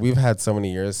 You know, we've had so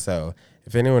many years, so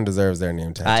if anyone deserves their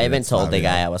name tattooed, I even it's told the Flavio.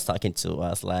 guy I was talking to, I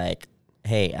was like,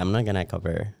 hey, I'm not gonna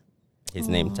cover his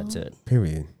name tattooed.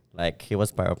 Period. Like he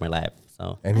was part of my life.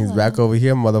 So And he's back over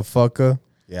here, motherfucker.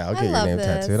 Yeah, I'll I get your love name this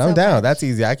tattooed. so I'm down. much. That's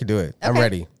easy. I can do it. I'm Okay.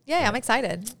 ready. Yeah, I'm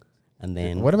excited. and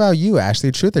then What about you,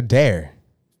 Ashley? Truth or dare?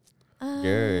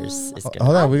 yours is gonna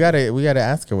Hold on, we gotta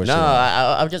ask her what No, she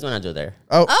wants. I'm just gonna do there.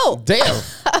 Oh. damn.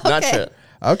 Not Okay. true.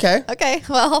 Okay. Okay,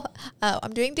 well,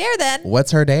 I'm doing dare then.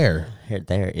 What's her dare? Here,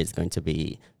 there is going to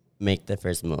be make the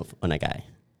first move on a guy.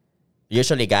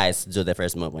 Usually, guys do the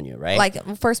first move on you, right?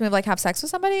 Like first move, like have sex with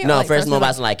somebody? Or no, like first move like-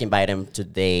 as like invite him to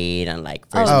date and like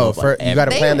first Oh, move. for- on you gotta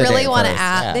They plan the really date want to first.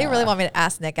 ask. Yeah. They really want me to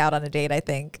ask Nick out on a date. I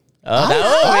think. Oh, that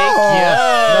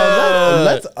No, would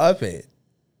make let's up it.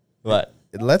 What?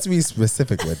 Let's be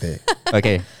specific with it.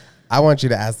 Okay. I want you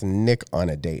to ask Nick on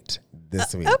a date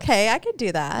this week. Okay, I could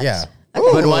do that. Yeah. But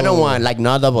Ooh. 1-on-1, like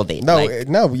not double date. No, like,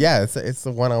 yeah, it's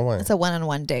a one-on-one. It's a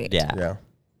one-on-one date. yeah. Yeah.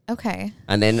 Okay.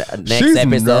 And then next She's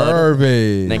episode,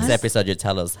 nervous. next episode, you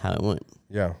tell us how it went.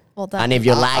 Yeah. Well, that, And if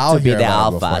you like I'll to be hear the about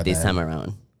it before alpha this then. time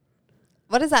around,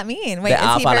 what does that mean? Wait, the is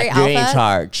alpha, he very like you're in alpha?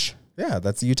 charge. Yeah,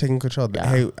 that's you taking control. Yeah.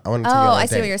 Hey, I want to take you Oh, on a I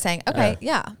see date. what you're saying. Okay,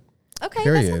 yeah. Okay,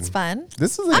 Period. that sounds fun.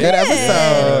 This was a I'm good in.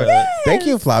 episode. Yes. Thank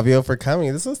you, Flavio, for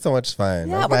coming. This was so much fun.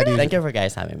 Yeah, I'm we're glad gonna- you. Thank you for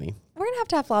guys having me. We're gonna have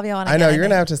to have Flavio on. I know again, you're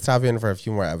gonna think. have to stop in for a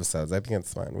few more episodes. I think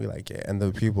it's fun. We like it, and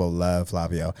the people love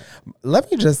Flavio. Let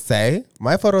me just say,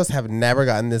 my photos have never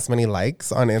gotten this many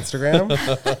likes on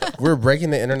Instagram. We're breaking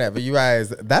the internet, but you guys,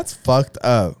 that's fucked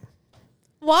up.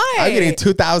 Why? I'm getting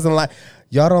 2,000 likes.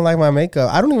 Y'all don't like my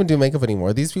makeup. I don't even do makeup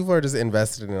anymore. These people are just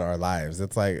invested in our lives.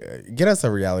 It's like, get us a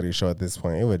reality show at this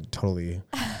point. It would totally.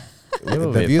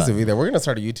 would The be views fun. would be there. We're gonna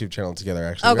start a YouTube channel together.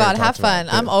 Actually, Oh We already God, have talked about fun.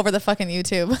 it. I'm over the fucking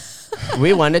YouTube.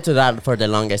 We wanted to that for the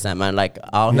longest time, and like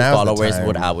all his Now's the followers time.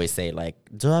 would always say, like,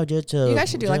 do our YouTube. You guys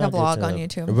should do like a vlog on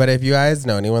YouTube. But if you guys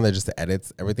know anyone that just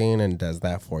edits everything and does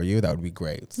that for you, that would be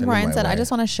great. Send them Ryan my said, "I way.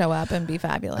 just want to show up and be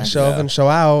fabulous." show up and show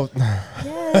out.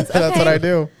 Yes, That's what okay. I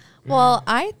do. Well,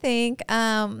 I think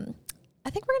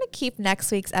we're gonna keep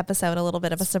next week's episode a little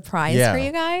bit of a surprise Yeah. for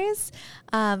you guys.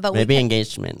 But Maybe we can,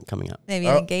 engagement coming up. maybe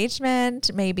Oh. an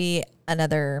engagement, maybe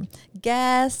another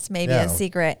guest, maybe Yeah. a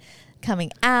secret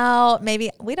coming out. Maybe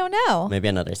we don't know. Maybe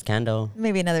another scandal.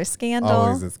 Maybe another scandal.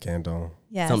 Always a scandal.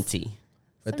 Yes. Some tea.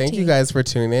 But Some thank you tea. guys for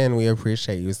tuning in. We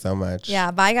appreciate you so much. Yeah.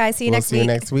 Bye, guys. See you We'll next see week. you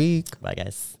next week. Bye,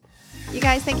 guys. You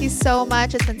guys, thank you so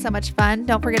much. It's been so much fun.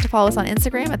 Don't forget to follow us on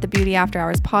Instagram at the Beauty After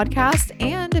Hours Podcast.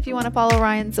 And if you want to follow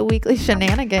Ryan's weekly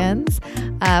shenanigans,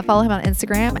 follow him on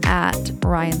Instagram at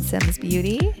Ryan Sims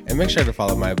Beauty. And make sure to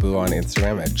follow my boo on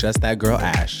Instagram at Just That Girl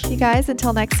Ash. You guys,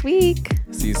 until next week.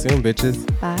 See you soon, bitches.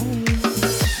 Bye.